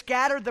 He has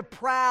scattered the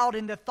proud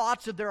in the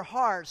thoughts of their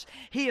hearts.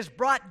 He has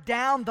brought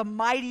down the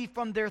mighty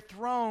from their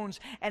thrones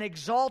and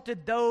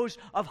exalted those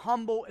of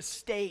humble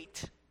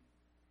estate.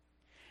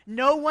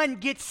 No one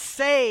gets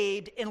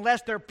saved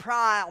unless their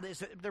pride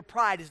is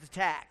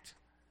attacked.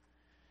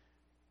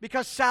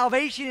 Because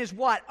salvation is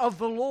what? Of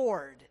the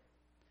Lord.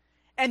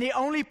 And the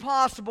only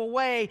possible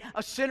way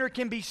a sinner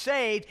can be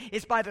saved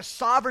is by the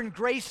sovereign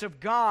grace of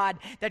God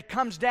that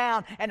comes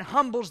down and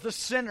humbles the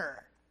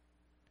sinner.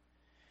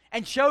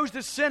 And shows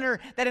the sinner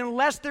that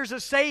unless there's a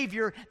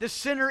Savior, the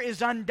sinner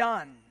is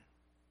undone.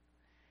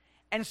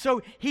 And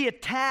so he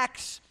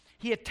attacks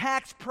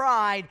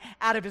pride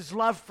out of his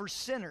love for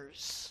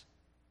sinners.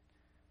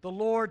 The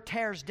Lord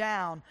tears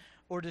down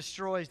or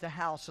destroys the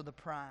house of the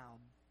proud.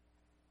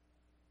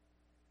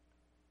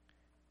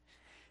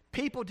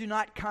 People do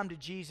not come to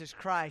Jesus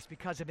Christ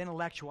because of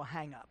intellectual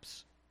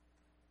hang-ups.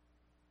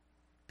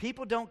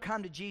 People don't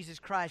come to Jesus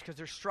Christ because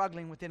they're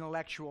struggling with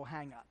intellectual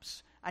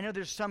hang-ups. I know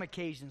there's some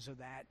occasions of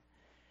that.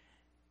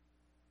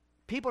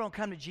 People don't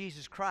come to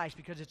Jesus Christ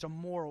because it's a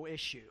moral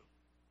issue.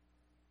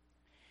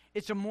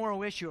 It's a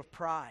moral issue of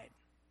pride.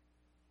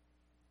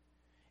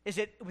 Is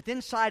it within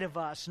inside of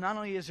us, not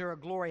only is there a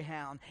glory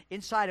hound,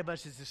 inside of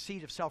us is the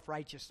seed of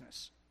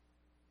self-righteousness.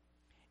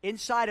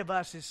 Inside of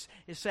us is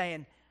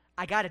saying,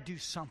 I got to do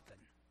something.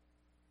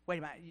 Wait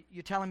a minute,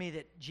 you're telling me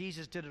that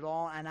Jesus did it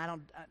all and I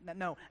don't,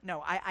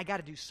 I got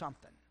to do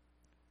something.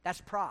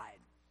 That's pride.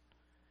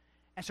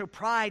 And so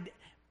pride,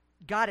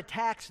 God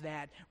attacks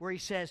that where he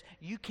says,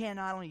 you can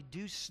not only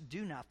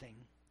do nothing,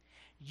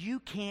 you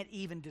can't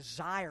even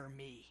desire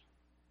me.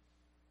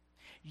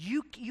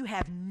 You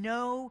have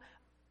no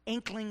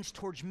inklings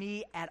towards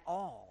me at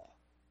all.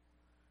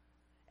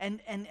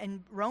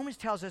 And Romans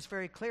tells us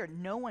very clear,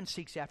 no one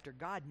seeks after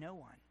God, no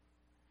one.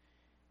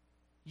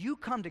 You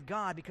come to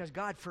God because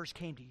God first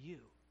came to you.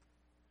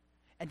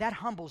 And that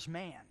humbles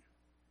man.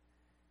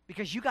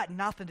 Because you got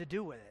nothing to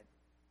do with it.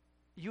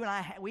 You and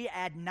I, we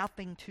add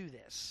nothing to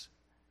this.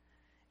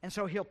 And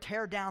so he'll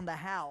tear down the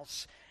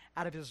house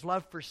out of his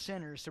love for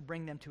sinners to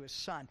bring them to his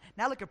son.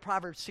 Now look at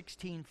Proverbs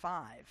 16:5.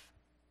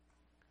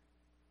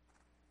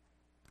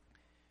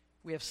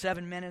 We have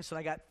 7 minutes, and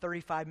I got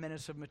 35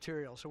 minutes of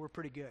material, so we're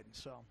pretty good.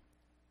 So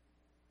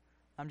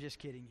I'm just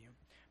kidding you.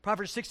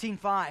 Proverbs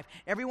 16:5.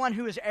 Everyone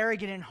who is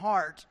arrogant in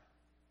heart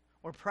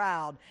or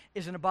proud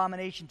is an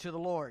abomination to the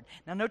Lord.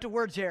 Now note the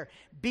words there.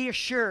 Be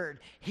assured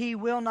he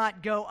will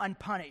not go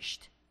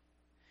unpunished.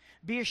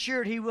 Be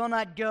assured he will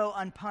not go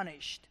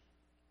unpunished.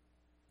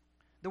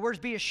 The words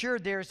be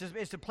assured there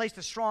is to place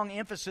the strong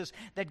emphasis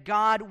that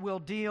God will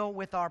deal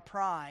with our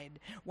pride.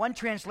 One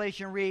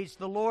translation reads,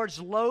 the Lord's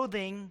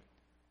loathing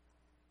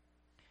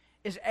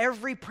is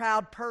every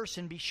proud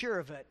person, be sure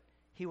of it.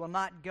 He will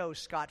not go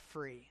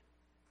scot-free.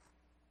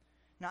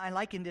 Now, I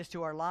liken this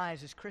to our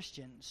lives as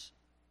Christians.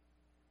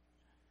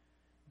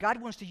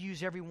 God wants to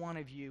use every one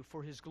of you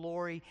for his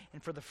glory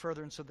and for the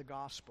furtherance of the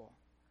gospel.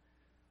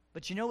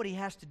 But you know what he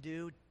has to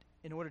do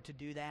in order to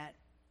do that?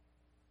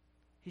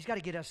 He's got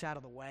to get us out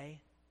of the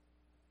way.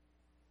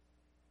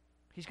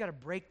 He's got to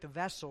break the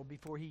vessel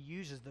before he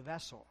uses the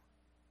vessel.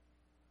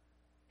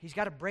 He's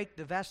got to break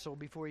the vessel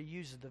before he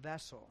uses the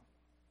vessel.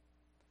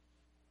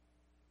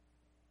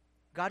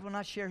 God will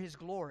not share his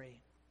glory.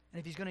 And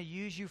if he's going to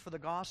use you for the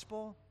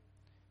gospel,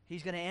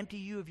 he's going to empty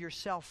you of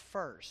yourself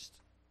first,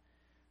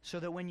 so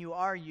that when you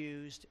are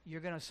used,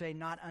 you're going to say,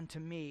 not unto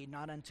me,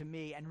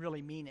 and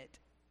really mean it.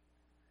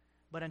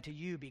 But unto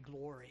you be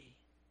glory.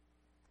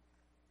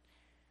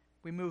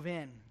 We move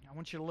in. I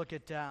want you to look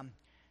at,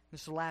 this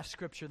is the last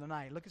scripture of the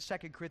night. Look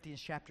at 2 Corinthians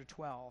chapter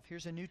 12.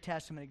 Here's a New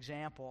Testament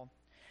example.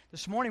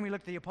 This morning we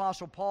looked at the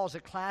Apostle Paul as a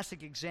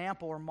classic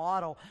example or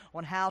model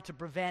on how to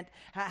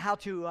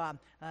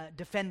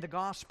defend the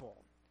gospel,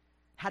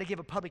 how to give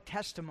a public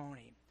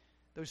testimony.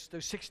 Those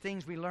 6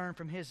 things we learned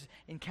from his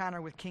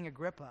encounter with King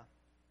Agrippa.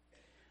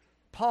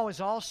 Paul is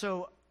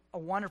also a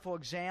wonderful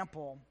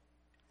example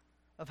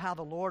of how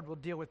the Lord will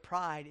deal with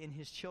pride in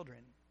his children.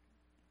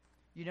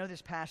 You know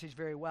this passage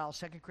very well,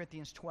 2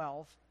 Corinthians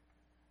 12,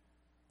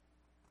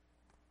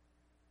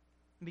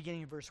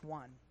 beginning in verse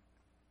 1.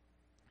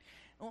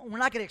 We're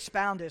not going to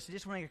expound this. I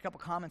just want to make a couple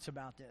comments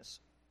about this.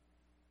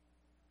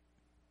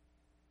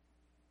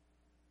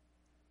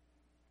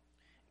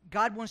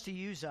 God wants to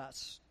use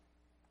us.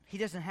 He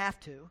doesn't have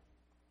to,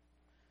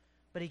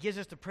 but he gives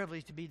us the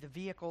privilege to be the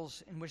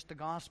vehicles in which the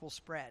gospel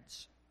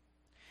spreads.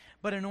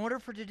 But in order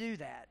for to do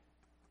that,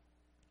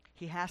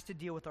 he has to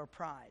deal with our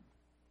pride.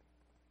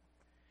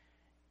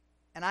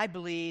 And I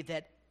believe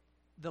that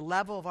the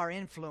level of our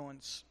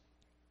influence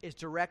is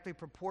directly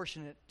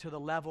proportionate to the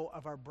level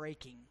of our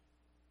breaking.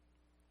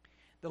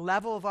 The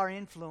level of our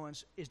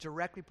influence is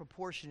directly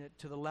proportionate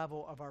to the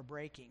level of our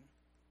breaking.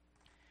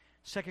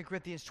 2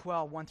 Corinthians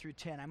 12, 1 through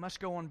 10. I must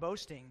go on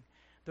boasting,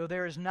 though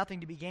there is nothing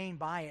to be gained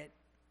by it.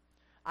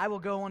 I will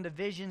go on to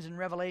visions and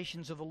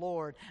revelations of the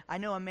Lord. I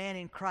know a man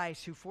in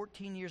Christ who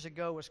 14 years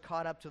ago was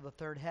caught up to the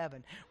third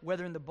heaven.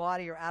 Whether in the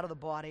body or out of the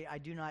body, I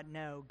do not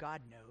know.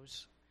 God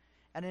knows.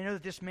 And I know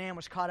that this man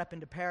was caught up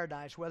into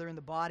paradise. Whether in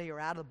the body or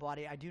out of the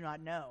body, I do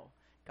not know.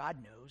 God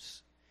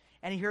knows.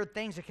 And he heard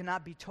things that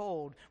cannot be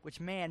told, which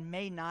man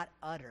may not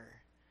utter.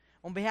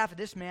 On behalf of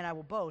this man I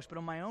will boast, but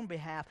on my own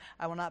behalf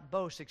I will not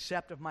boast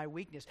except of my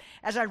weakness.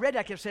 As I read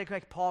that, I kept saying,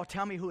 Paul,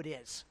 tell me who it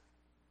is.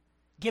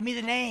 Give me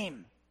the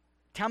name.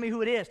 Tell me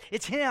who it is.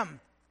 It's him.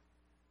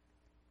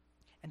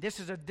 And this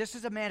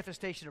is a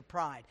manifestation of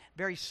pride,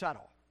 very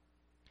subtle.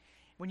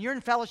 When you're in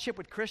fellowship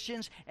with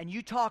Christians and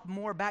you talk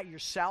more about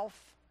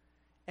yourself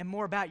and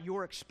more about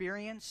your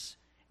experience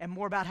and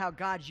more about how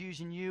God's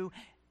using you,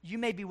 you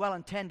may be well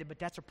intended, but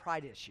that's a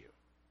pride issue.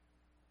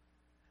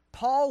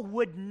 Paul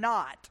would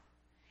not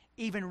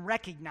even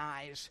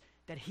recognize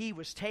that he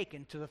was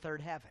taken to the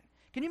third heaven.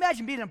 Can you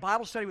imagine being in a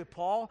Bible study with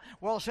Paul?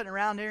 We're all sitting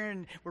around there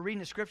and we're reading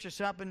the scripture or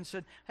something and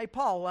said, hey,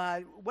 Paul,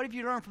 what have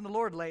you learned from the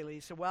Lord lately? He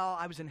said, well,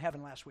 I was in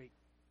heaven last week.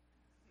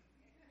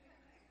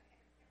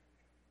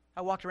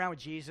 I walked around with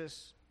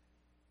Jesus,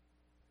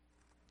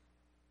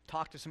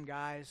 talked to some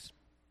guys,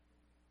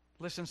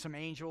 listened to some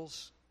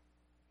angels.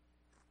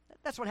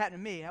 That's what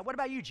happened to me. What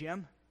about you,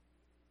 Jim?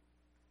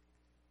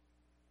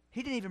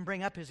 He didn't even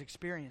bring up his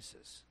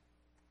experiences.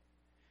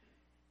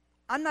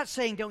 I'm not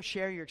saying don't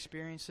share your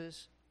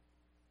experiences.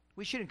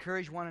 We should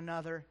encourage one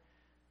another.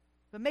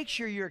 But make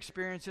sure your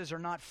experiences are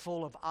not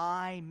full of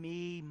I,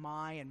 me,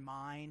 my, and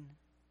mine.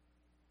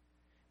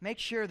 Make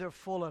sure they're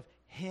full of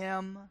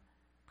Him,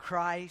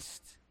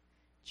 Christ,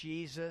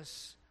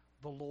 Jesus,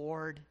 the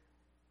Lord.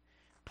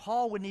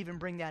 Paul wouldn't even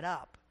bring that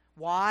up.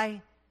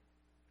 Why?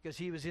 Because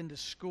he was in the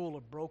school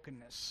of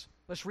brokenness.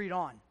 Let's read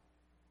on.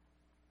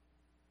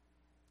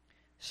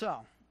 So,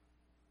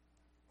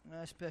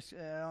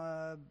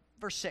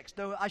 verse 6,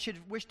 though I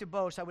should wish to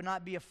boast, I would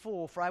not be a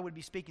fool, for I would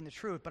be speaking the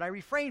truth, but I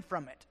refrain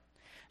from it,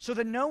 so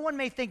that no one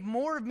may think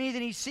more of me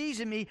than he sees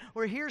in me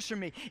or hears from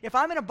me. If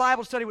I'm in a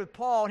Bible study with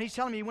Paul and he's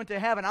telling me he went to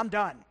heaven, I'm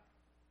done.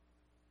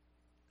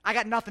 I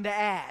got nothing to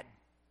add.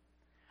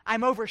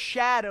 I'm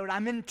overshadowed.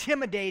 I'm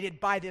intimidated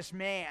by this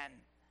man.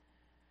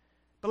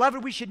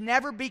 Beloved, we should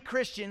never be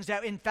Christians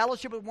that in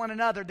fellowship with one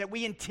another that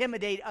we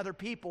intimidate other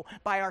people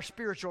by our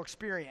spiritual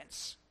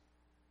experience.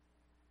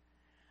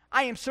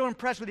 I am so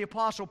impressed with the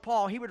Apostle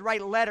Paul. He would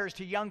write letters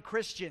to young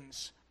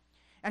Christians,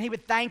 and he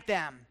would thank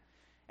them,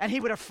 and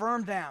he would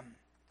affirm them.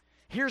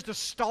 Here's the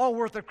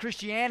stalwart of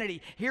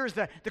Christianity. Here's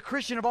the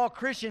Christian of all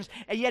Christians,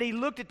 and yet he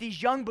looked at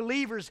these young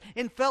believers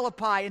in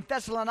Philippi, in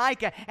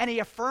Thessalonica, and he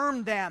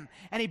affirmed them,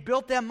 and he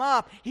built them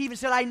up. He even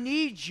said, I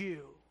need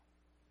you.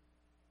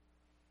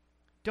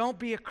 Don't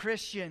be a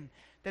Christian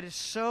that is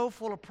so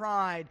full of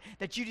pride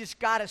that you just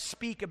got to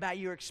speak about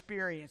your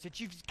experience, that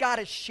you've got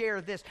to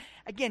share this.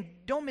 Again,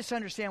 don't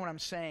misunderstand what I'm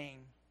saying.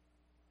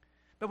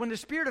 But when the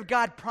Spirit of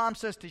God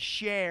prompts us to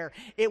share,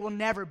 it will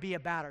never be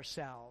about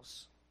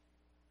ourselves.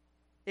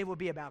 It will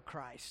be about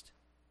Christ.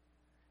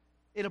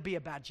 It'll be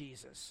about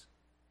Jesus.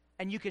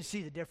 And you can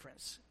see the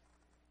difference.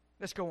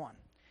 Let's go on.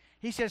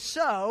 He says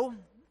all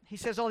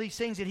these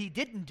things that he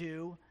didn't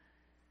do,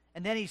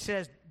 and then he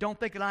says, don't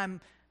think that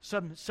I'm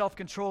some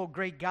self-controlled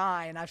great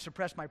guy and I've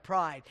suppressed my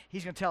pride.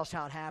 He's going to tell us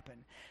how it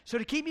happened. So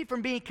to keep me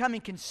from becoming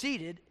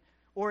conceited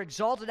or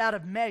exalted out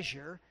of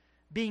measure,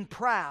 being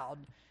proud,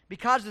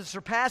 because of the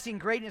surpassing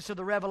greatness of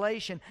the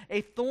revelation,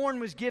 a thorn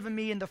was given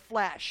me in the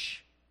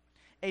flesh,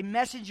 a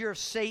messenger of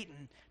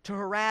Satan to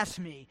harass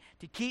me,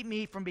 to keep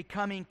me from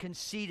becoming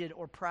conceited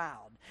or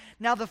proud.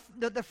 Now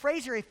the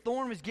phrase here, a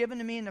thorn was given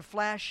to me in the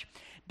flesh,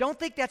 don't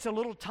think that's a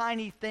little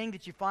tiny thing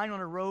that you find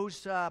on a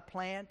rose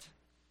plant,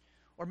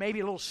 or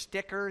maybe a little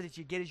sticker that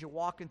you get as you're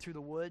walking through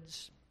the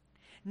woods.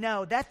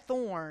 No, that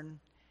thorn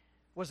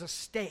was a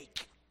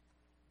stake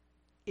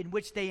in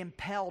which they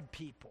impaled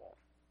people.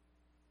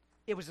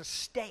 It was a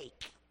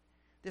stake.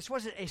 This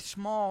wasn't a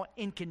small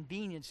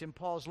inconvenience in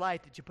Paul's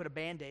life that you put a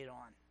Band-Aid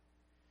on.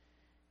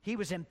 He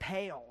was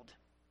impaled.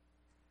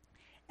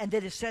 And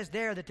then it says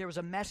there that there was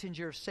a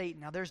messenger of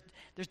Satan. Now there's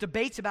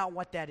debates about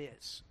what that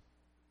is.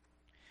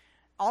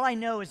 All I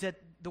know is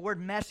that the word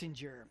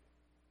messenger,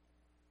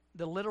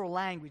 the literal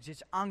language,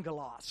 it's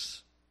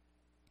angelos.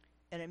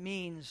 And it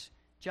means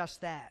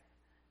just that,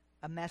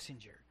 a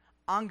messenger.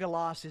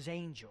 Angelos is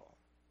angel.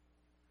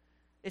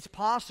 It's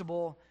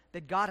possible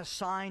that God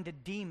assigned a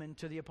demon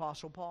to the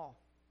Apostle Paul.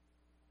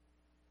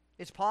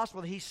 It's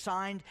possible that he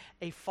signed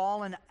a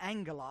fallen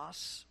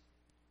angelos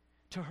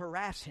to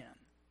harass him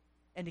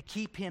and to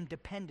keep him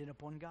dependent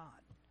upon God.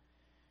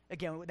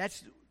 Again,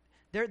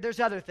 there's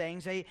other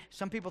things.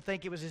 Some people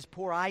think it was his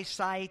poor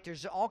eyesight.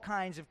 There's all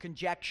kinds of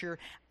conjecture.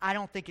 I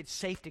don't think it's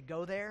safe to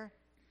go there.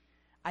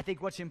 I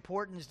think what's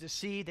important is to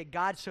see that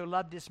God so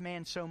loved this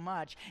man so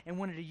much and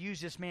wanted to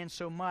use this man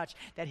so much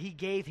that he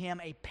gave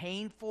him a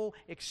painful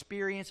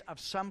experience of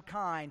some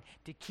kind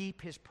to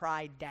keep his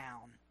pride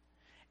down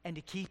and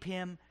to keep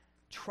him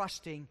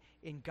trusting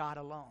in God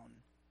alone.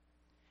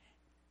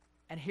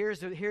 And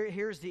here's one of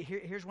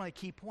the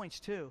key points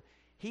too.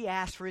 He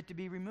asked for it to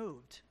be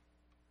removed.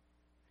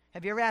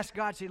 Have you ever asked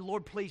God, say,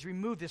 Lord, please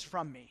remove this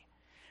from me?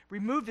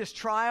 Remove this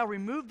trial,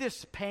 remove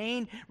this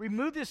pain,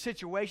 remove this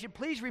situation.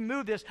 Please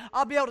remove this.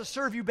 I'll be able to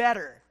serve you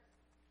better.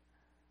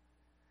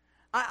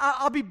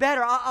 I'll be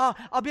better.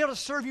 I'll be able to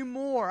serve you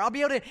more. I'll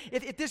be able to,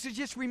 if this is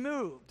just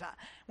removed.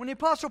 When the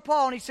Apostle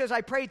Paul, and he says,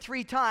 I prayed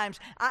 3 times,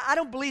 I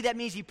don't believe that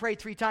means he prayed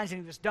 3 times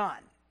and he was done.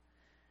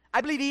 I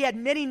believe he had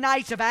many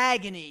nights of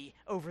agony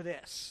over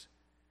this.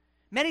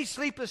 Many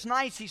sleepless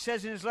nights, he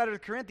says in his letter to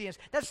Corinthians.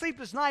 That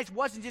sleepless nights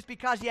wasn't just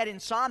because he had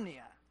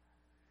insomnia.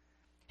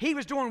 He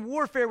was doing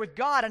warfare with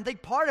God, and I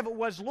think part of it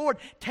was, Lord,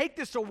 take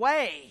this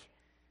away.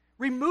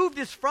 Remove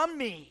this from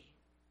me.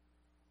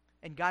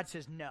 And God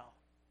says, no.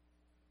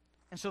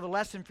 And so the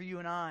lesson for you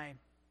and I,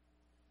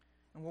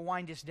 and we'll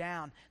wind this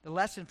down, the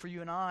lesson for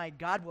you and I,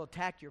 God will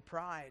attack your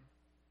pride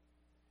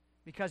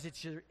because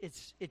it's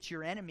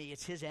your enemy.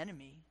 It's his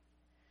enemy.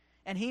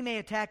 And he may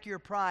attack your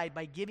pride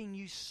by giving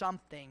you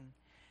something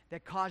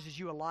that causes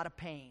you a lot of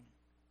pain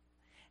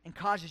and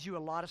causes you a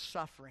lot of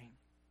suffering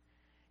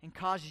and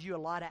causes you a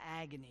lot of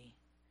agony.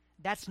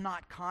 That's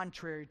not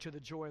contrary to the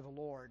joy of the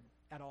Lord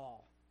at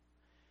all.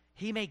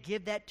 He may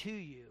give that to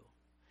you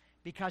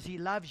because he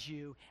loves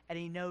you and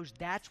he knows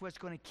that's what's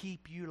going to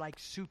keep you like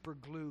super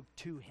glue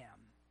to him.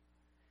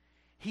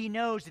 He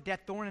knows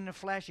that thorn in the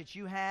flesh that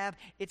you have,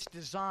 it's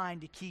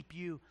designed to keep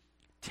you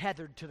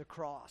tethered to the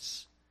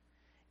cross.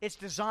 It's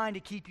designed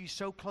to keep you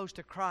so close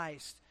to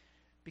Christ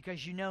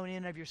because you know in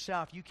and of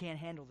yourself you can't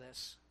handle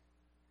this.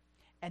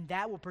 And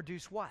that will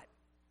produce what?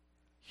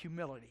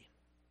 Humility.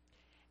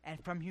 And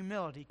from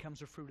humility comes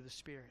the fruit of the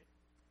Spirit.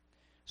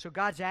 So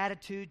God's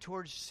attitude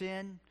towards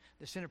sin,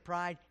 the sin of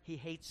pride, he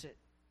hates it.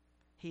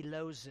 He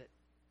loathes it.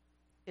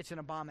 It's an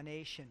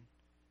abomination.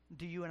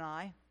 Do you and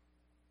I?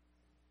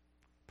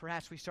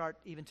 Perhaps we start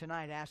even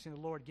tonight asking the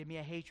Lord, give me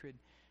a hatred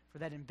for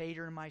that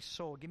invader in my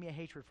soul. Give me a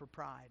hatred for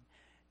pride.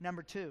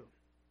 Number two,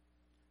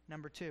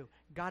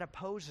 God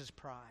opposes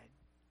pride.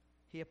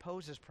 He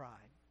opposes pride.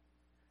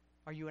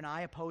 Are you and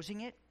I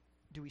opposing it?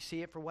 Do we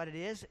see it for what it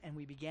is and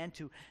we begin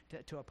to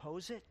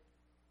oppose it?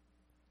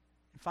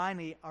 And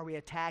finally, are we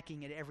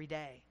attacking it every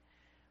day?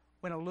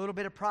 When a little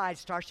bit of pride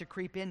starts to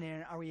creep in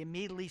there, are we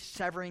immediately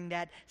severing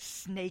that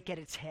snake at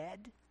its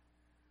head?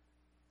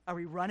 Are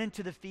we running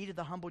to the feet of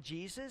the humble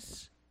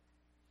Jesus?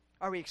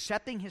 Are we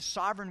accepting his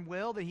sovereign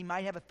will that he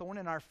might have a thorn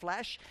in our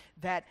flesh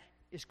that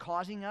is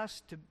causing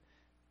us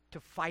to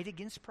fight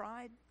against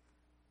pride?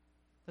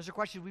 Those are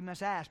questions we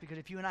must ask, because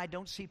if you and I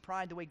don't see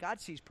pride the way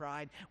God sees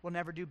pride, we'll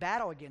never do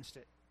battle against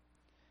it.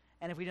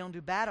 And if we don't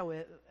do battle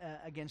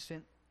against it,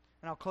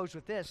 and I'll close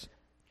with this,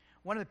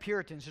 one of the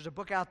Puritans, there's a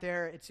book out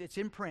there, it's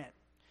in print,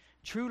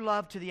 True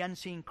Love to the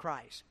Unseen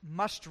Christ,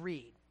 must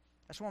read.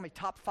 That's one of my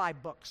top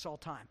 5 books all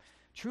time.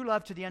 True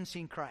Love to the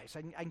Unseen Christ.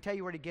 I can tell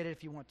you where to get it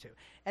if you want to.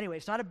 Anyway,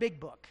 it's not a big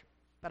book,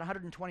 about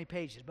 120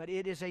 pages, but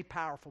it is a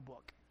powerful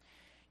book.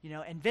 You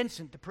know, and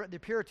Vincent, the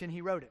Puritan,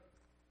 he wrote it.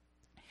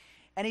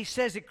 And he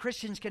says that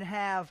Christians can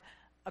have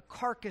a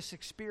carcass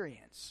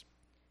experience.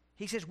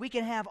 He says we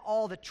can have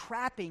all the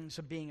trappings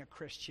of being a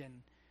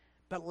Christian,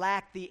 but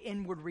lack the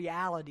inward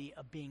reality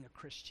of being a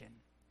Christian.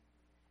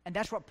 And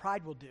that's what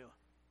pride will do.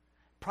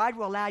 Pride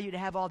will allow you to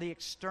have all the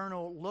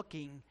external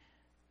looking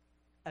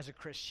as a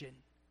Christian,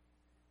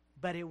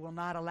 but it will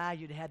not allow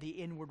you to have the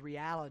inward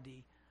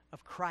reality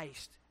of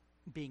Christ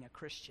being a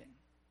Christian.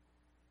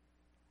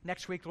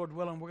 Next week, Lord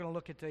willing, we're going to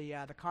look at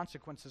the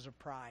consequences of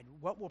pride.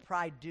 What will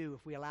pride do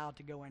if we allow it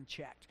to go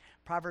unchecked?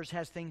 Proverbs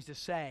has things to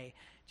say,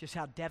 just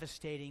how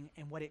devastating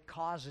and what it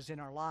causes in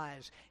our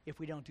lives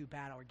if we don't do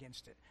battle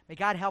against it. May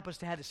God help us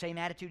to have the same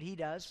attitude he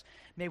does.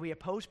 May we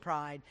oppose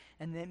pride,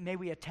 and then may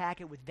we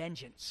attack it with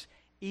vengeance,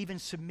 even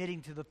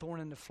submitting to the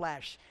thorn in the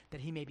flesh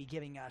that he may be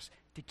giving us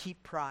to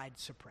keep pride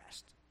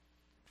suppressed.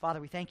 Father,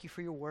 we thank you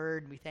for your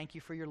word. We thank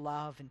you for your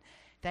love, and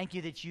thank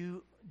you that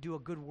you do a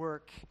good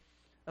work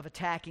of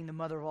attacking the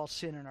mother of all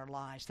sin in our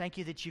lives. Thank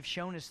you that you've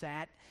shown us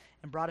that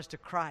and brought us to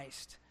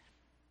Christ.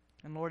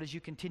 And Lord, as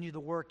you continue the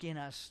work in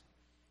us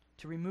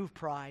to remove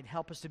pride,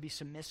 help us to be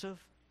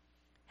submissive.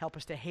 Help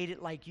us to hate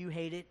it like you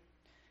hate it.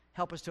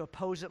 Help us to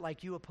oppose it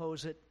like you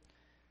oppose it.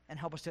 And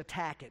help us to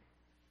attack it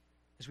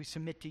as we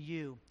submit to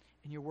you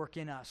and your work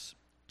in us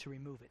to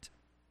remove it.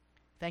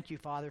 Thank you,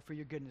 Father, for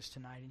your goodness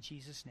tonight. In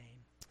Jesus'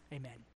 name, amen.